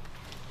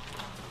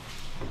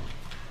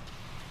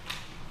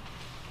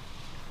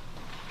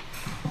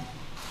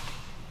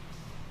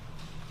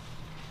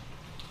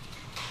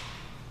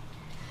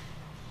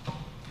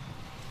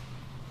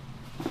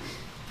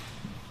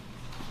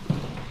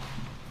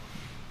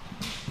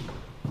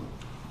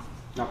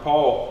 Now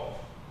Paul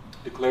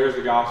declares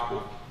the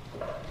gospel,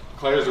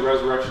 declares the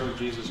resurrection of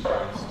Jesus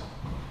Christ,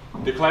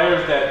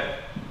 declares that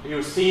he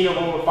was seen of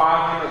over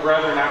 500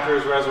 brethren after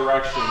his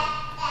resurrection,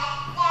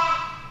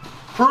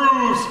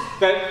 proves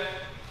that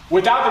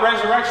without the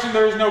resurrection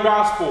there is no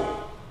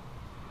gospel,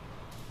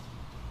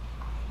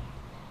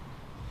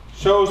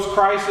 shows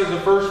Christ as the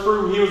first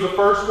fruit. He was the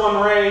first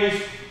one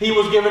raised. He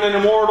was given an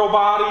immortal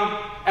body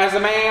as a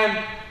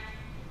man.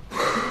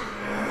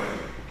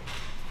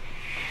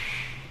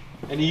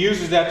 And he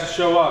uses that to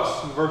show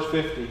us in verse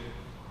 50.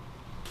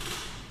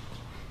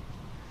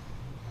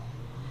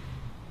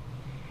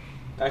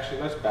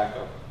 Actually, let's back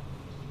up.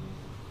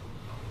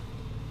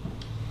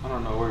 I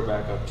don't know where to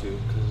back up to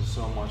because there's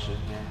so much in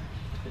here.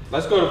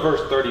 Let's go to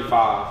verse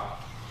 35.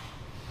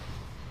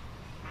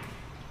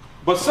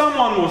 But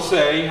someone will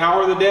say, how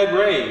are the dead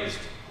raised?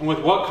 And with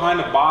what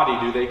kind of body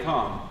do they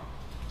come?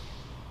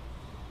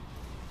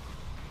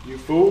 You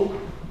fool.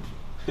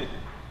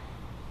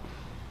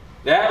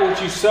 That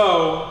which you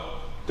sow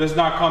does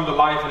not come to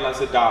life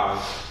unless it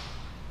dies.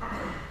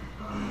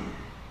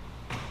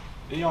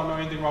 Do y'all know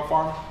anything about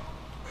farming?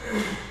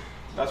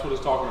 That's what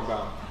it's talking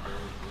about.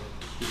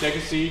 You take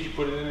a seed, you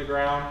put it in the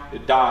ground,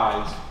 it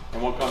dies,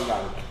 and what comes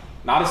out of it?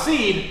 Not a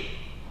seed,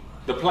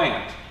 the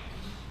plant.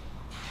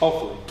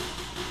 Hopefully.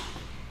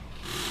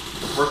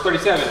 Verse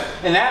 37,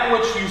 and that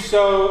which you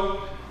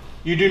sow,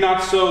 you do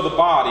not sow the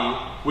body,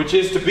 which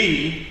is to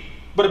be,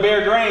 but a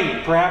bare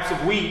grain, perhaps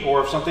of wheat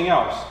or of something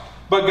else.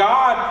 But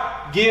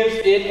God gives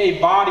it a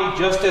body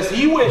just as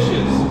He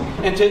wishes,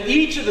 and to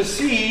each of the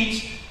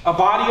seeds a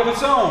body of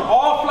its own.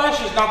 All flesh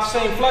is not the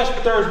same flesh,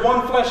 but there is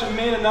one flesh of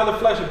men, another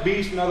flesh of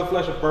beasts, another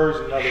flesh of birds,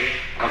 another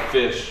of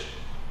fish.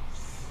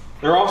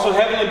 There are also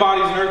heavenly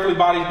bodies and earthly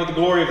bodies, but the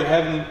glory of the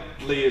heavenly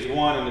is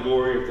one, and the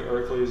glory of the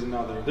earthly is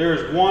another. There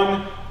is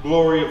one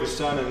glory of the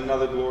sun, and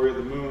another glory of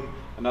the moon,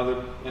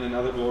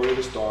 another glory of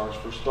the stars.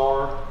 For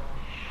star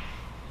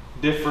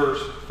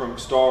differs from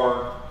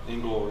star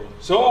in glory.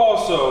 So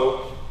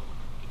also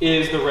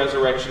is the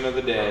resurrection of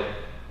the dead.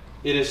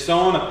 It is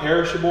sown a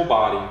perishable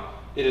body.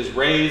 It is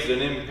raised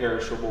an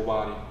imperishable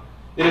body.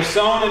 It is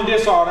sown in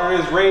dishonor,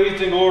 it is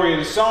raised in glory. It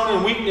is sown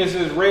in weakness,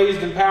 it is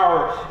raised in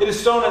power. It is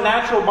sown a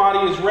natural body,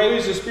 it is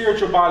raised a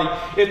spiritual body.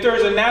 If there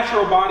is a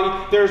natural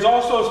body, there is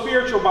also a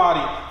spiritual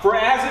body. For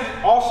as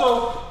it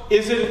also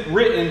is it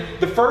written,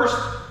 the first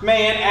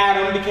man,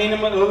 Adam, became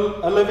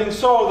a living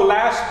soul. The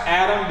last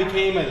Adam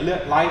became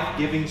a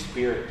life-giving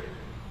spirit.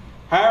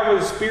 However,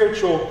 the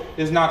spiritual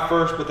is not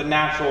first, but the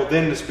natural,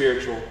 then the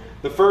spiritual.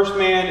 The first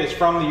man is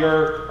from the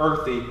earth,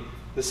 earthy.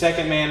 The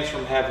second man is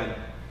from heaven.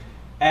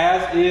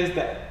 As is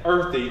the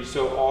earthy,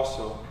 so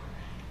also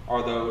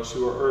are those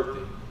who are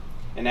earthy.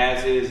 And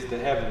as is the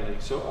heavenly,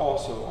 so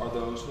also are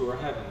those who are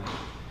heavenly.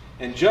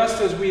 And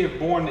just as we have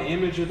borne the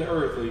image of the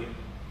earthly,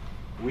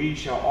 we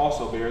shall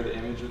also bear the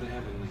image of the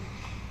heavenly.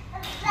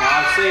 Now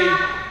I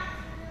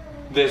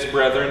say this,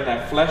 brethren,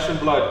 that flesh and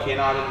blood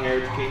cannot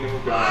inherit the kingdom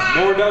of God,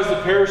 nor does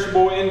the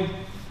perishable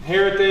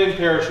inherit the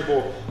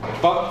imperishable.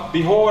 But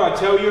behold, I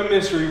tell you a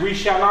mystery. We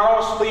shall not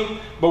all sleep,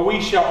 but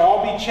we shall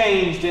all be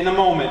changed in a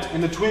moment, in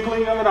the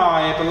twinkling of an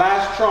eye, at the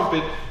last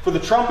trumpet. For the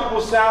trumpet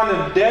will sound,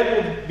 and the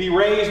dead will be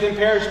raised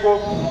imperishable,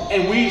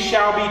 and we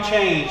shall be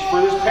changed.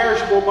 For this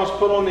perishable must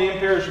put on the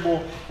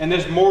imperishable, and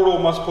this mortal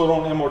must put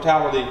on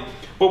immortality.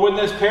 But when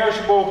this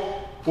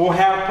perishable will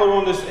have put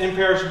on this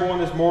imperishable,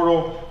 and this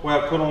mortal will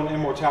have put on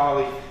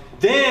immortality,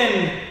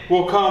 then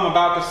will come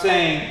about the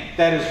saying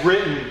that is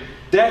written,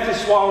 death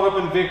is swallowed up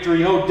in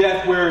victory. O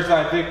death, where is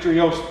thy victory?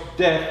 O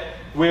death,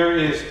 where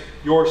is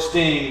your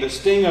sting? The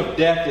sting of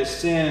death is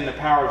sin, and the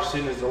power of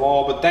sin is the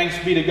law. But thanks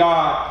be to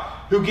God,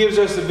 who gives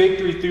us the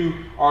victory through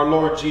our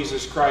Lord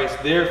Jesus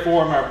Christ.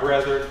 Therefore, my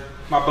brethren,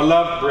 my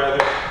beloved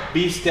brethren,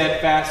 be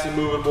steadfast and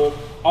immovable,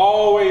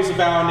 always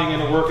abounding in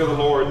the work of the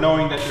Lord,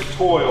 knowing that your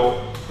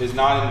toil is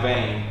not in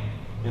vain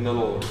in the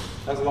Lord.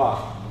 That's a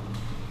lot.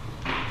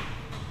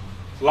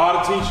 A lot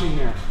of teaching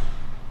there.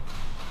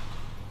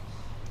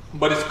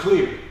 But it's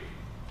clear.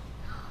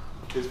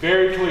 It's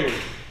very clear.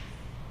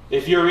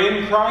 If you're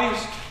in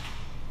Christ,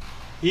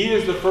 He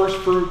is the first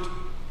fruit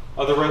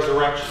of the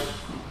resurrection.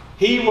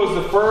 He was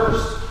the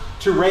first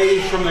to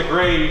raise from the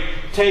grave,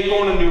 take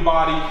on a new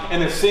body,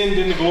 and ascend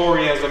into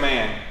glory as a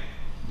man.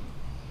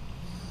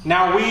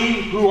 Now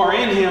we who are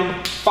in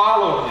Him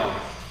follow Him,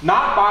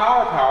 not by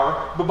our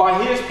power, but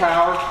by His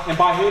power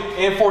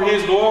and for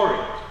His glory.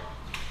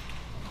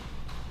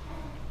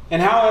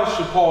 And how else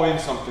should Paul end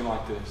something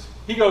like this?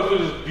 He goes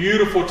through this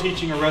beautiful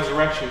teaching of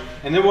resurrection.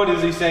 And then what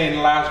does he say in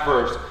the last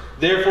verse?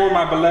 Therefore,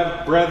 my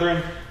beloved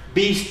brethren,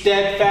 be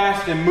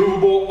steadfast and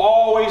immovable,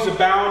 always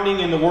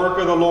abounding in the work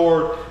of the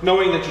Lord,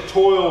 knowing that your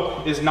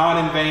toil is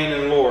not in vain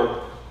in the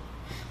Lord.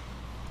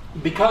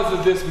 Because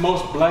of this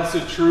most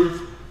blessed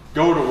truth,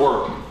 go to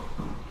work.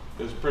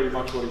 Is pretty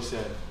much what he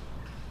said.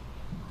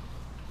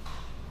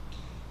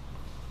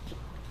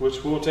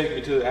 Which will take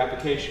me to the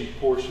application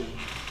portion.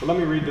 But let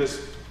me read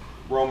this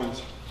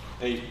Romans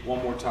 8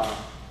 one more time.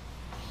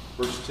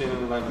 Verse 10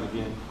 and 11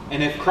 again.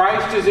 And if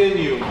Christ is in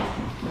you,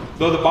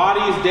 though the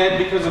body is dead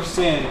because of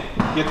sin,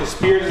 yet the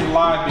spirit is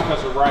alive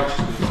because of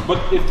righteousness.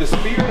 But if the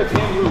spirit of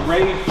Him who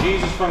raised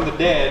Jesus from the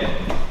dead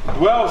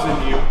dwells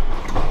in you,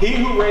 He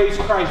who raised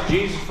Christ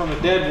Jesus from the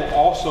dead will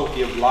also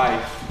give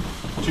life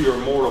to your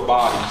mortal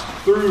bodies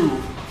through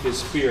His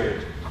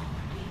Spirit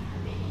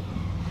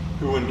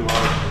who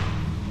indwells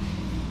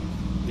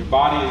you. Your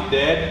body is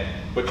dead,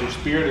 but your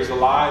spirit is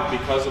alive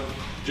because of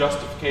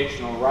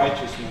justification or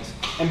righteousness.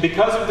 And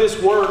because of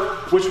this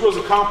work, which was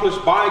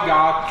accomplished by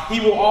God, He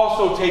will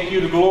also take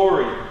you to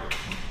glory,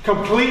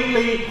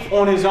 completely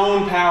on His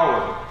own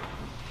power.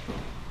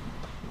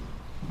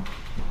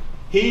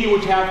 He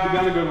which hath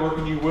begun a good work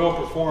in you will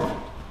perform it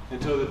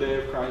until the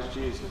day of Christ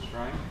Jesus,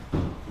 right?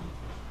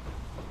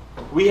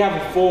 We have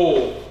a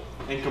full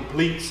and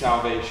complete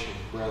salvation,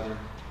 brethren.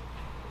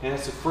 And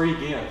it's a free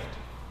gift.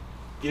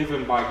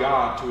 given by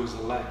God to His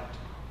elect.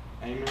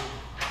 Amen.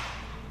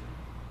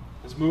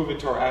 Let's move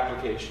into our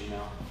application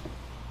now.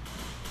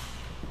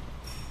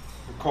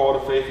 A call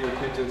to faith and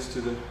repentance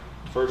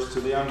first to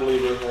the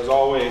unbeliever, as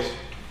always,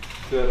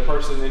 to the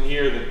person in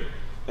here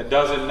that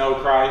doesn't know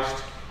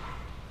Christ.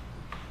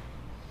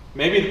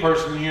 Maybe the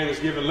person in here that's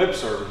giving lip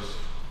service.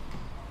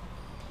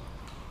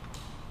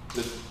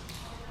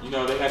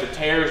 They had the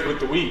tares with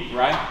the wheat,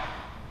 right?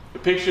 The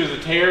picture of the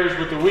tares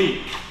with the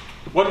wheat.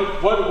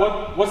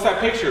 What's that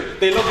picture?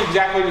 They look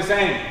exactly the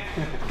same.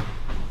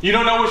 You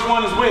don't know which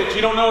one is which.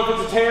 You don't know if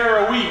it's a tare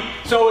or a wheat.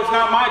 So it's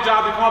not my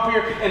job to come up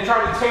here and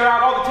try to tear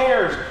out all the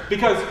tares,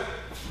 because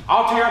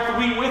I'll tear out the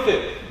wheat with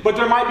it. But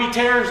there might be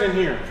tares in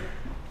here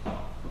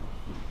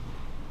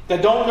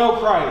that don't know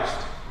Christ,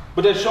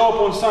 but that show up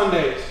on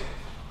Sundays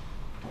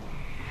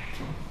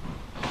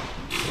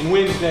and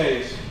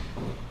Wednesdays.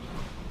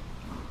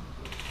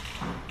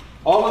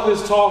 All of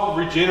this talk of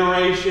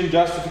regeneration,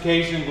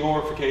 justification, and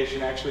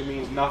glorification actually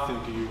means nothing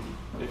to you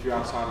if you're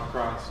outside of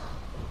Christ.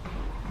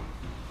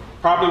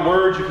 Probably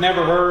words you've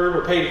never heard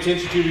or paid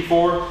attention to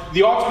before.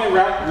 The ultimate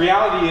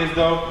reality is,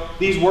 though,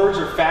 these words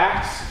are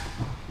facts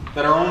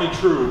that are only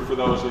true for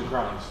those in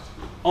Christ.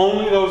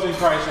 Only those in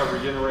Christ have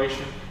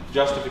regeneration,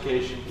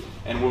 justification,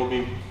 and will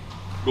be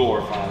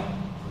glorified.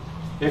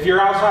 If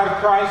you're outside of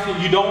Christ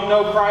and you don't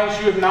know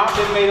Christ, you have not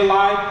been made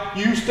alive,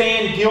 you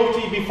stand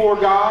guilty before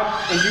God,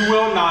 and you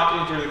will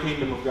not enter the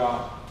kingdom of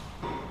God.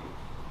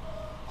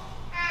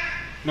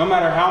 No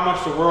matter how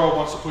much the world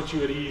wants to put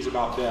you at ease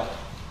about death.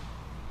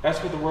 That's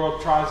what the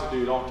world tries to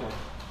do, don't they?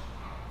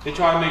 They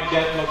try to make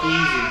death look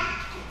easy.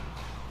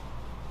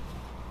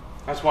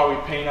 That's why we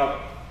paint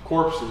up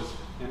corpses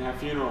and have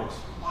funerals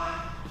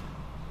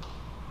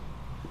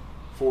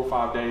 4 or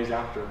 5 days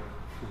after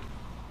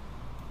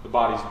the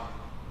body's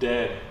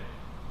dead.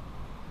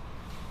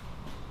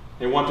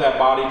 They want that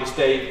body to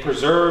stay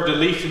preserved at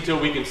least until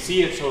we can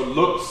see it so it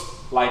looks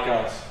like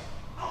us.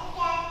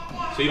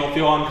 So you don't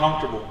feel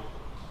uncomfortable.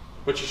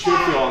 But you should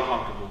feel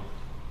uncomfortable,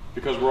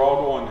 because we're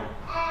all going there.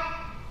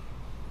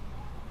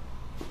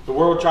 The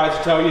world tries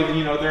to tell you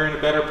that, they're in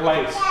a better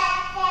place.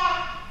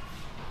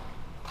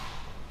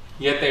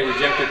 Yet they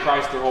rejected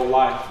Christ their whole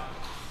life.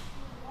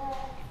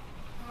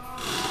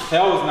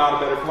 Hell is not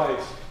a better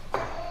place.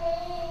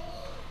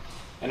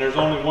 And there's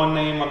only one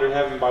name under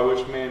heaven by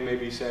which man may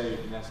be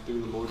saved, and that's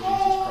through the Lord Jesus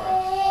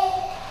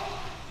Christ.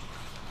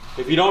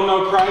 If you don't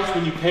know Christ,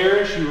 when you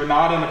perish, you are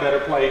not in a better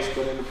place,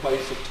 but in a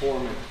place of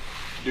torment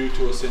due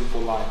to a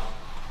sinful life.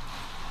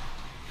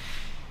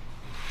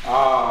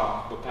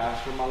 But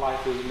Pastor, my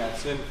life isn't that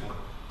sinful.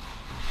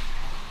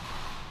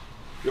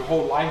 Your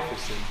whole life is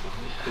sinful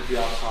if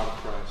you're outside of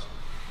Christ.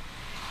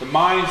 The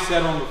mind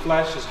set on the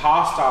flesh is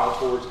hostile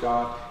towards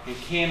God and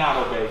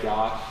cannot obey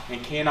God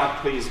and cannot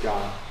please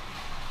God.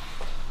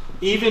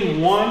 Even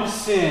one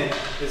sin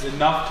is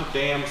enough to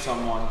damn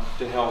someone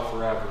to hell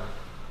forever.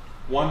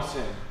 One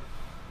sin.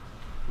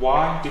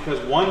 Why? Because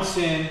one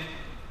sin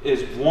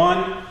is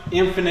one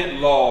infinite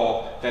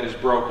law that is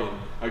broken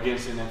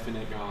against an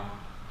infinite God.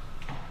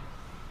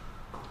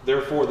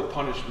 Therefore, the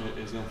punishment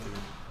is infinite.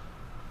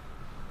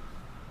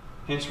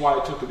 Hence why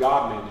it took the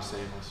God-man to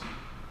save us.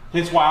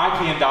 Hence why I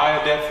can't die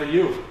a death for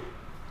you.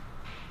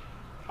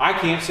 I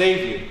can't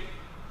save you.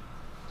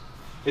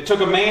 It took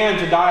a man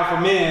to die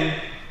for men,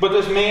 but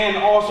this man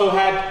also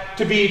had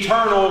to be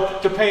eternal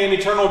to pay an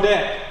eternal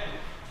debt.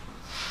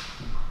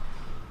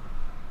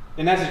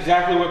 And that's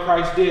exactly what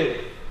Christ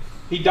did.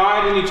 He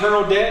died in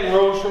eternal debt and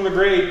rose from the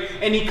grave.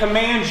 And He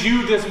commands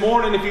you this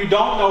morning, if you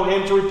don't know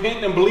Him, to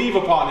repent and believe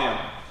upon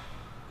Him.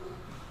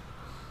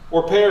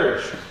 Or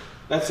perish.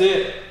 That's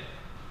it.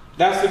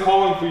 That's the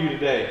calling for you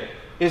today.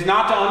 Is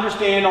not to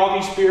understand all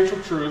these spiritual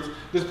truths.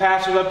 This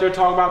pastor's up there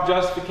talking about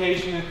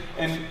justification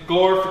and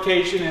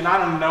glorification, and I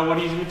don't know what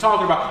he's even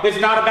talking about. It's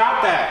not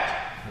about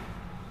that.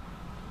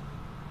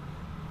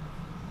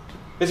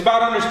 It's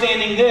about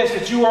understanding this,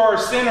 that you are a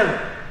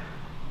sinner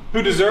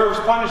who deserves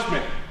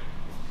punishment.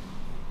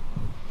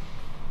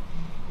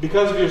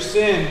 Because of your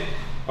sin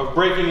of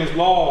breaking His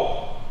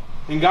law.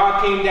 And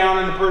God came down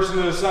in the person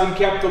of the Son,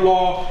 kept the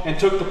law, and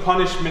took the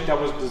punishment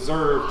that was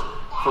deserved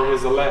for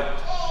His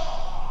elect.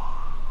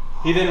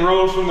 He then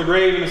rose from the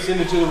grave and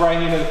ascended to the right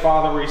hand of the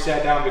Father, where He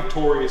sat down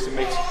victorious and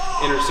makes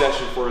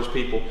intercession for His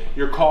people.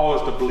 Your call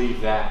is to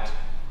believe that,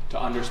 to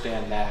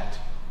understand that.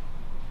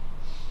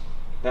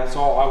 That's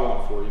all I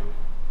want for you.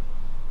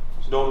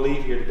 So don't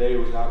leave here today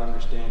without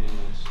understanding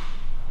this.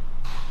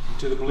 And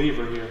to the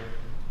believer here,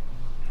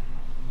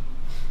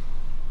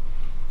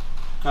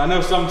 I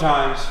know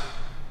sometimes,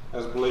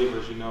 as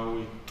believers,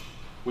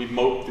 we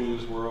mope through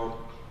this world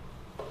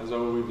as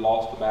though we've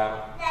lost the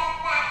battle.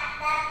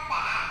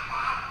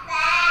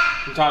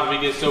 Sometimes we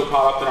get so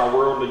caught up in our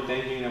worldly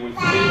thinking that we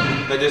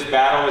forget that this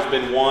battle has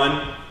been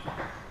won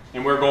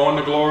and we're going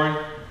to glory.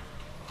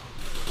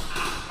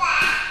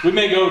 We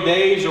may go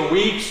days or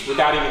weeks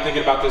without even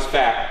thinking about this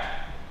fact.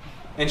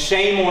 And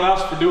shame on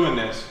us for doing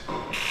this.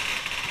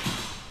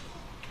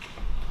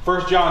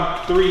 1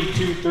 John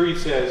 3:2-3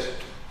 says,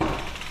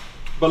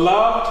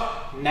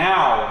 Beloved,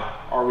 now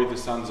are we the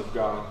sons of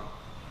God.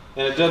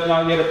 And it does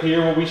not yet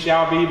appear what we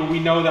shall be, but we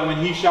know that when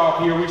he shall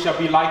appear, we shall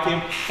be like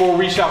him, for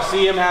we shall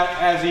see him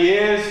as he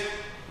is.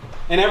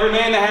 And every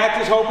man that hath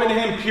this hope in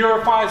him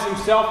purifies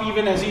himself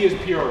even as he is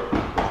pure.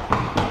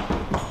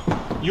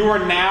 You are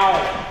now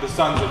the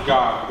sons of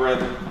God,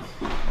 brethren,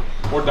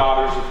 or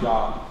daughters of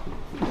God.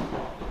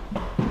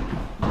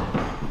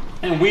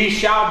 And we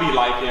shall be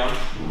like him.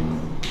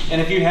 And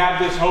if you have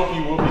this hope,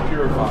 you will be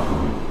purified.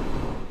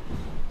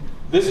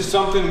 This is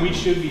something we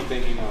should be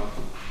thinking of.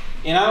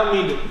 And I don't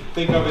mean to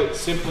think of it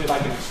simply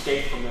like an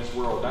escape from this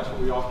world. That's what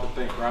we often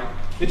think, right?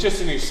 It's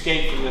just an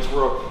escape from this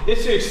world.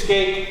 It's an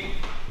escape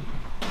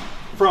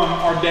from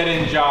our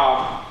dead-end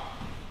job.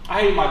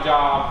 I hate my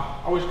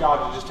job. I wish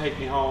God would just take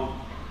me home.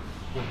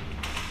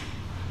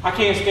 I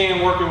can't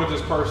stand working with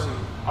this person.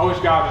 I wish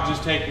God would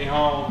just take me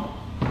home.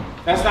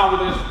 That's not what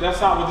this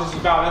is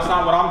about. That's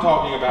not what I'm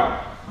talking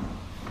about.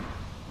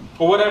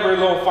 Or whatever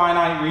little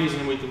finite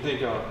reason we can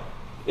think of.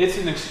 It's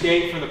an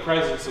escape from the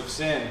presence of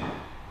sin,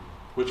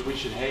 which we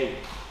should hate.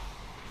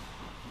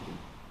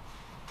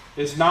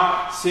 It's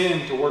not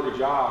sin to work a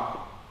job,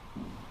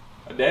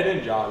 a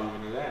dead-end job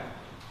even at that.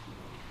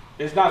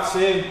 It's not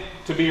sin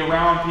to be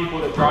around people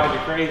that drive you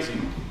crazy.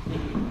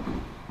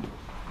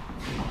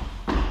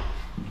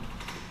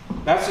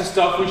 That's the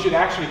stuff we should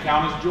actually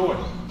count as joy.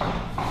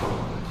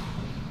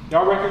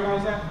 Y'all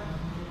recognize that?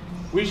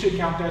 We should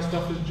count that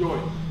stuff as joy.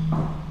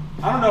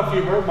 I don't know if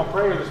you heard my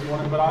prayer this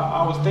morning, but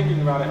I was thinking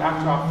about it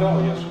after I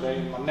fell yesterday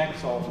and my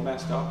neck's all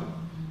messed up. And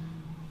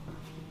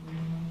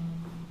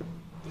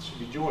this should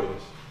be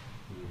joyous.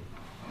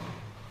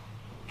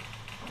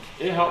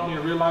 It helped me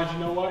to realize, you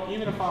know what?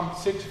 Even if I'm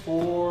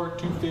 6'4",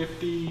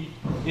 250,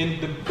 in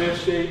the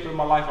best shape of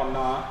my life, I'm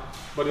not.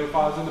 But if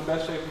I was in the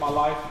best shape of my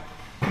life,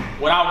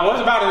 when I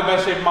was about in the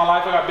best shape of my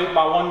life, I got bit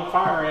by one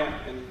fire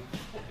ant and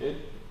it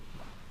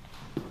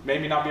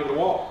made me not be able to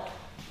walk.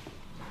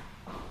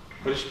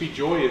 But it should be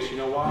joyous, you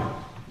know why?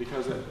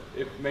 Because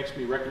it makes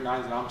me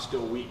recognize that I'm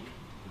still weak.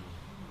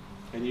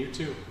 And you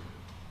too.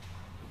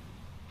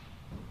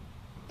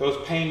 Those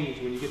pains,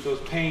 when you get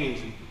those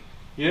pains, and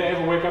you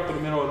ever wake up in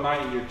the middle of the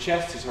night and your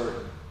chest is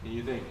hurting, and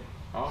you think,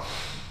 oh,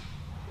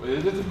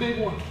 well, it's a big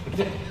one.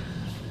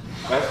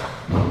 That's...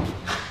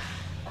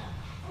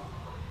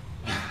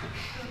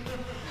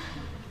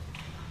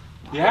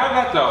 You have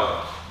that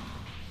though.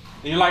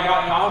 And you're like,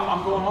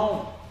 I'm going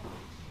home.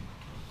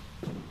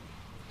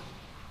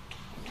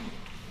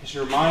 It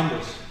should remind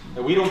us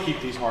that we don't keep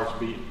these hearts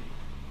beating.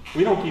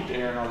 We don't keep the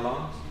air in our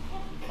lungs.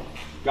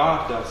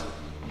 God does it.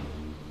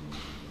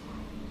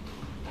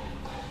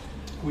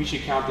 We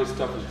should count this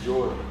stuff as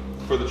joy.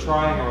 For the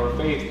trying of our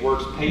faith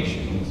works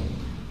patience.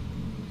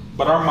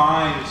 But our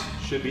minds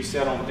should be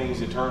set on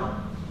things eternal.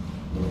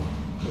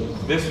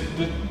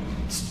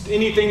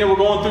 Anything that we're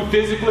going through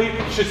physically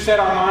should set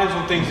our minds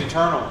on things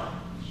eternal.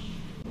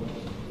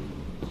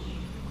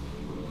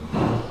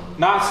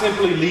 Not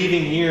simply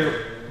leaving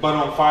here, but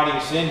on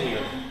fighting sin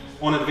here.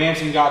 On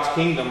advancing God's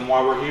kingdom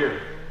while we're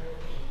here.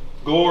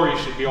 Glory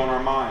should be on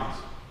our minds.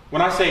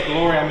 When I say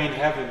glory, I mean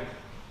heaven.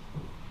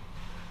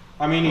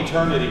 I mean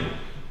eternity.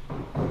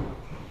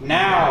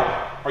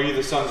 Now are you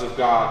the sons of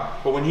God.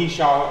 But when he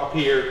shall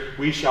appear,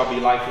 we shall be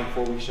like him,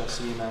 for we shall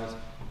see him as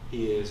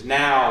he is.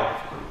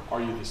 Now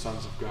are you the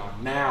sons of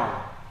God.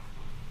 Now.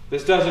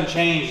 This doesn't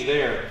change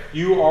there.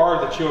 You are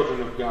the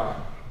children of God.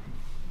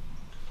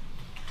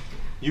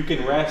 You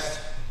can rest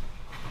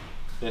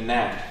in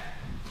that.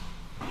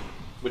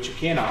 But you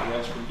cannot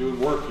rest from doing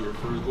work here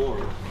for his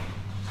glory.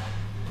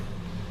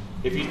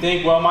 If you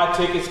think, well, my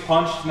ticket's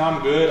punched and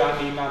I'm good,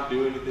 I need not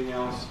do anything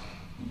else.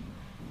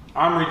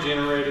 I'm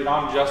regenerated,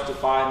 I'm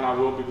justified, and I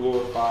will be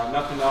glorified.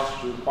 Nothing else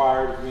is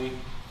required of me.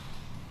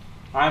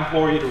 I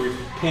implore you to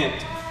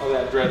repent of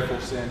that dreadful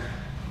sin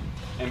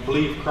and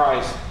believe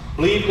Christ.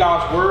 Believe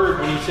God's word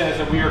when he says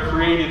that we are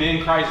created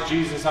in Christ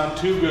Jesus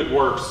unto good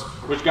works,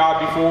 which God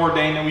before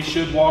ordained that we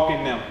should walk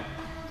in them.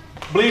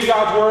 Believe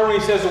God's word when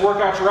he says to work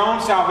out your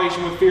own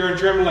salvation with fear and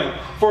trembling.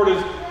 For it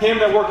is him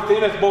that worketh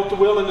in us both to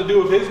will and to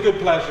do of his good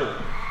pleasure.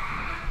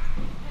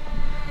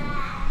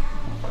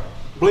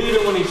 Believe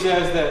it when he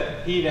says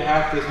that he that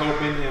hath this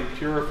hope in him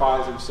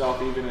purifies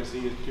himself even as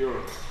he is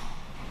pure.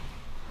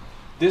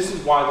 This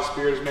is why the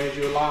Spirit has made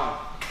you alive.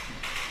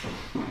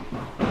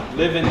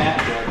 Live in that,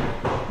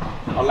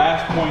 brother. Our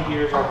last point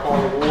here is our call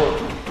to war.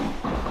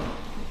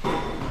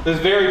 This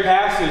very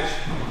passage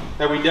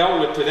that we dealt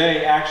with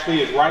today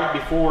actually is right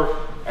before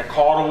a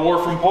call to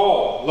war from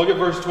Paul. Look at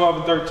verse 12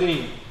 and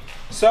 13.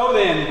 So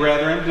then,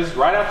 brethren, this is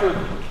right after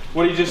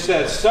what he just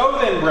says. So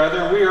then,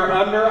 brethren, we are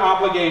under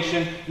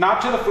obligation,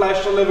 not to the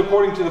flesh, to live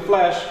according to the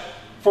flesh.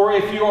 For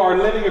if you are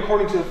living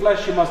according to the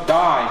flesh, you must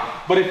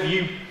die. But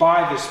if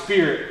by the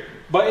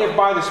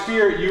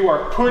Spirit you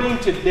are putting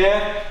to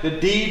death the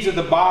deeds of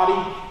the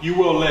body, you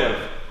will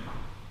live.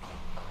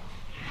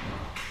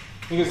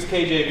 I think it's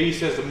KJV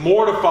says to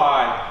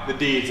mortify the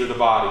deeds of the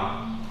body.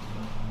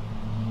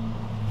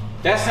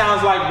 That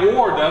sounds like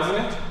war,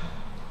 doesn't it?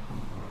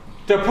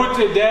 To put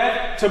to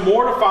death, to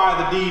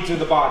mortify the deeds of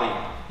the body.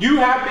 You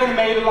have been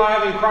made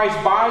alive in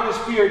Christ by the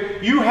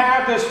Spirit. You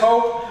have this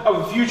hope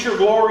of a future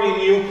glory in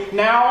you.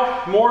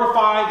 Now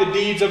mortify the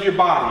deeds of your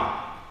body.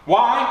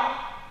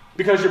 Why?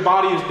 Because your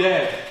body is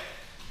dead.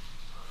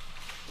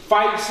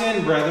 Fight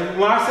sin, brethren.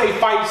 When I say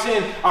fight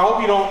sin, I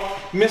hope you don't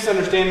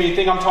misunderstand me and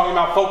think I'm talking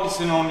about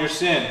focusing on your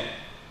sin.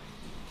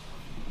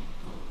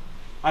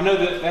 I know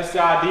that that's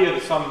the idea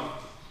that some,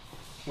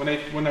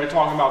 when they're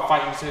talking about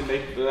fighting sin,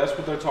 that's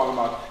what they're talking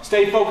about.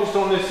 Stay focused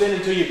on this sin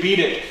until you beat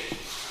it.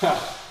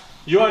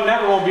 You're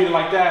never going to beat it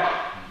like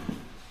that.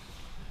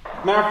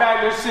 Matter of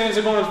fact, their sins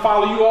are going to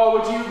follow you all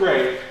to your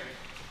grave.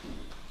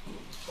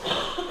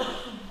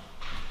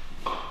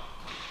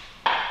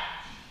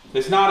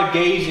 It's not a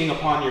gazing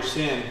upon your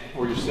sin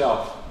or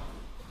yourself.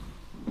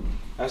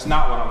 That's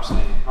not what I'm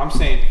saying. I'm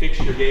saying fix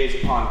your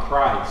gaze upon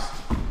Christ.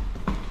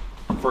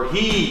 For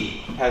He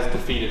has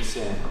defeated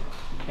sin,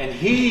 and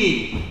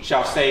He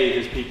shall save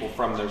His people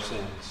from their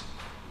sins.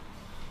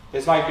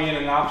 It's like being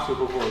in an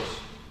obstacle course.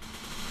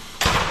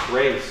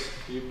 Race.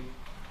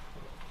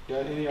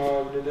 Any of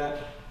y'all ever did that?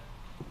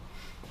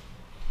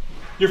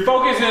 Your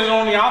focus is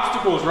on the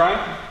obstacles,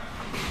 right?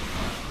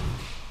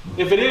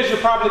 If it is, you're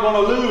probably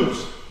going to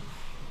lose.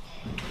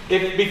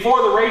 If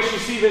before the race you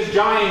see this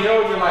giant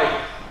hill, you're like,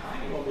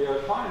 I ain't going to be able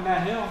to climb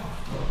that hill.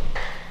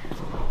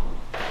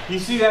 You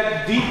see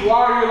that deep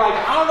water, you're like,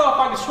 I don't know if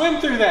I can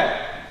swim through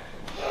that.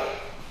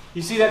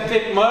 You see that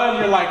thick mud, and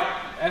you're like,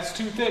 that's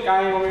too thick,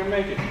 I ain't going to be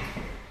able to make it.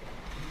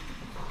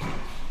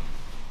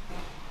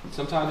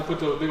 Sometimes they put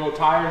those big old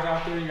tires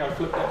out there, you got to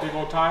flip that big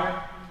old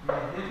tire.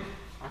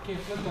 I can't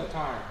flip that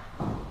tire.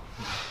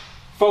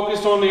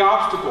 Focused on the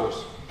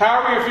obstacles.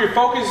 However, if your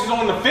focus is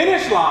on the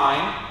finish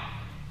line,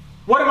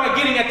 what am I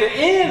getting at the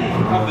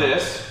end of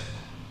this?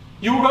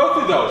 You will go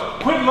through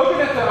those. Quit looking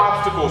at the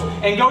obstacles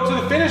and go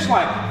to the finish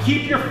line.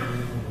 Keep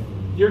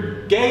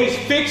your gaze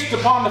fixed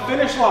upon the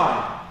finish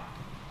line.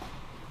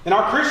 And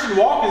our Christian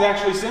walk is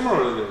actually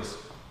similar to this.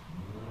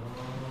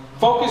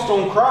 Focused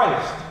on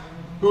Christ,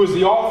 who is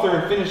the author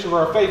and finisher of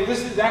our faith.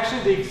 This is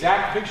actually the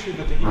exact picture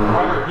that the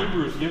writer of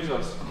Hebrews gives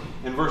us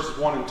in verses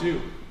 1 and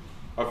 2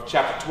 of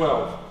chapter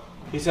 12.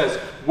 He says,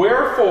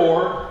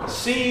 wherefore,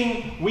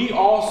 seeing we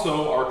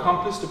also are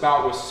compassed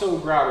about with so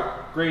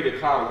great a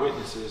cloud of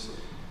witnesses,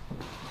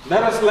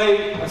 let us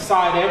lay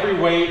aside every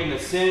weight and the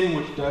sin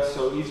which does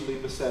so easily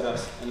beset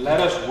us, and let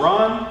us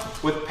run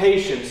with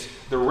patience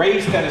the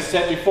race that is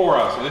set before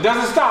us. And it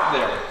doesn't stop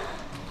there.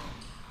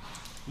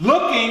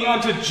 Looking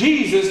unto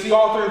Jesus, the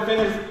author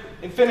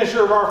and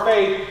finisher of our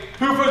faith,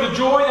 who for the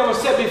joy that was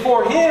set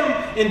before Him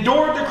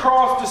endured the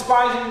cross,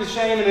 despising the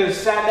shame, and has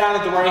sat down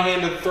at the right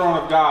hand of the throne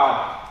of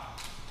God.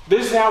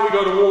 This is how we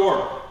go to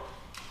war.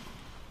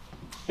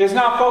 It's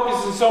not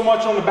focusing so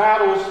much on the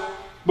battles,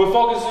 but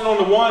focusing on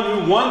the one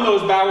who won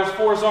those battles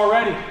for us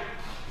already.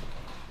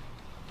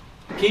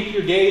 Keep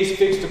your gaze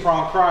fixed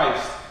upon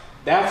Christ.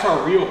 That's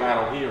our real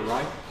battle here,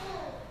 right?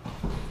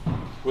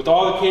 With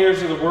all the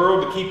cares of the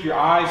world, to keep your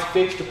eyes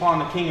fixed upon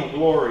the King of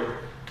glory.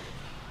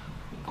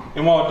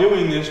 And while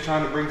doing this,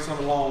 trying to bring some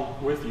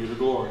along with you to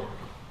glory.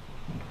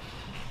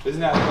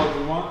 Isn't that what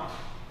we want?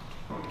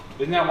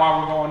 Isn't that why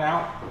we're going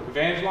out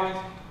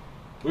evangelizing?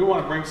 We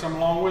want to bring some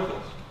along with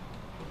us.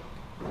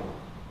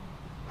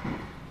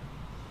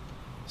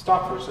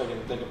 Stop for a second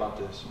and think about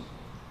this.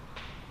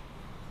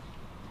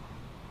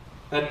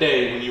 That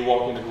day when you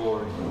walk into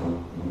glory.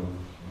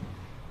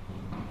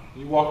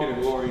 You walk into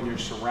glory and you're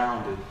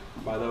surrounded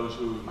by those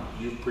who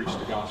you preach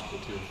the gospel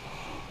to.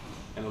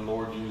 And the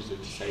Lord used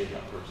it to save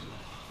that person.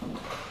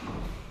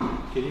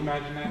 Can you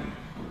imagine that?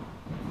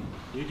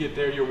 You get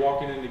there, you're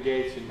walking in the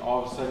gates, and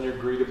all of a sudden you're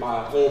greeted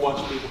by a whole bunch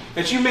of people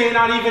that you may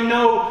not even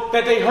know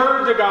that they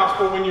heard the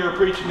gospel when you were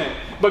preaching it.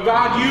 But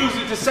God used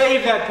it to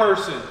save that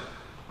person.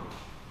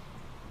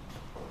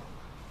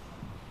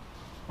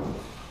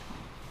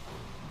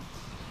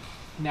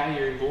 Now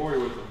you're in glory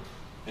with them.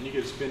 And you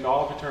get to spend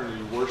all of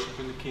eternity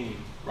worshiping the King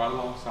right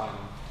alongside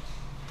Him.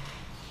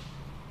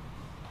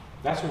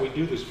 That's what we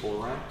do this for,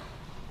 right?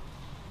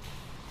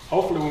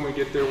 Hopefully when we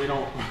get there,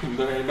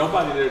 there ain't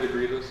nobody there to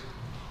greet us.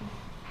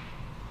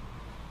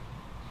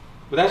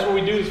 But that's what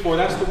we do this for.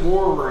 That's the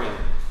war we're in.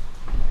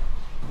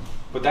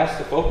 But that's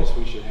the focus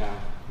we should have.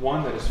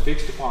 One that is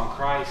fixed upon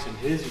Christ and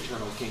His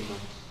eternal kingdom.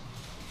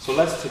 So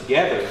let's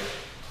together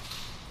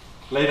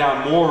lay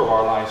down more of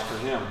our lives for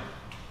Him.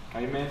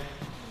 Amen.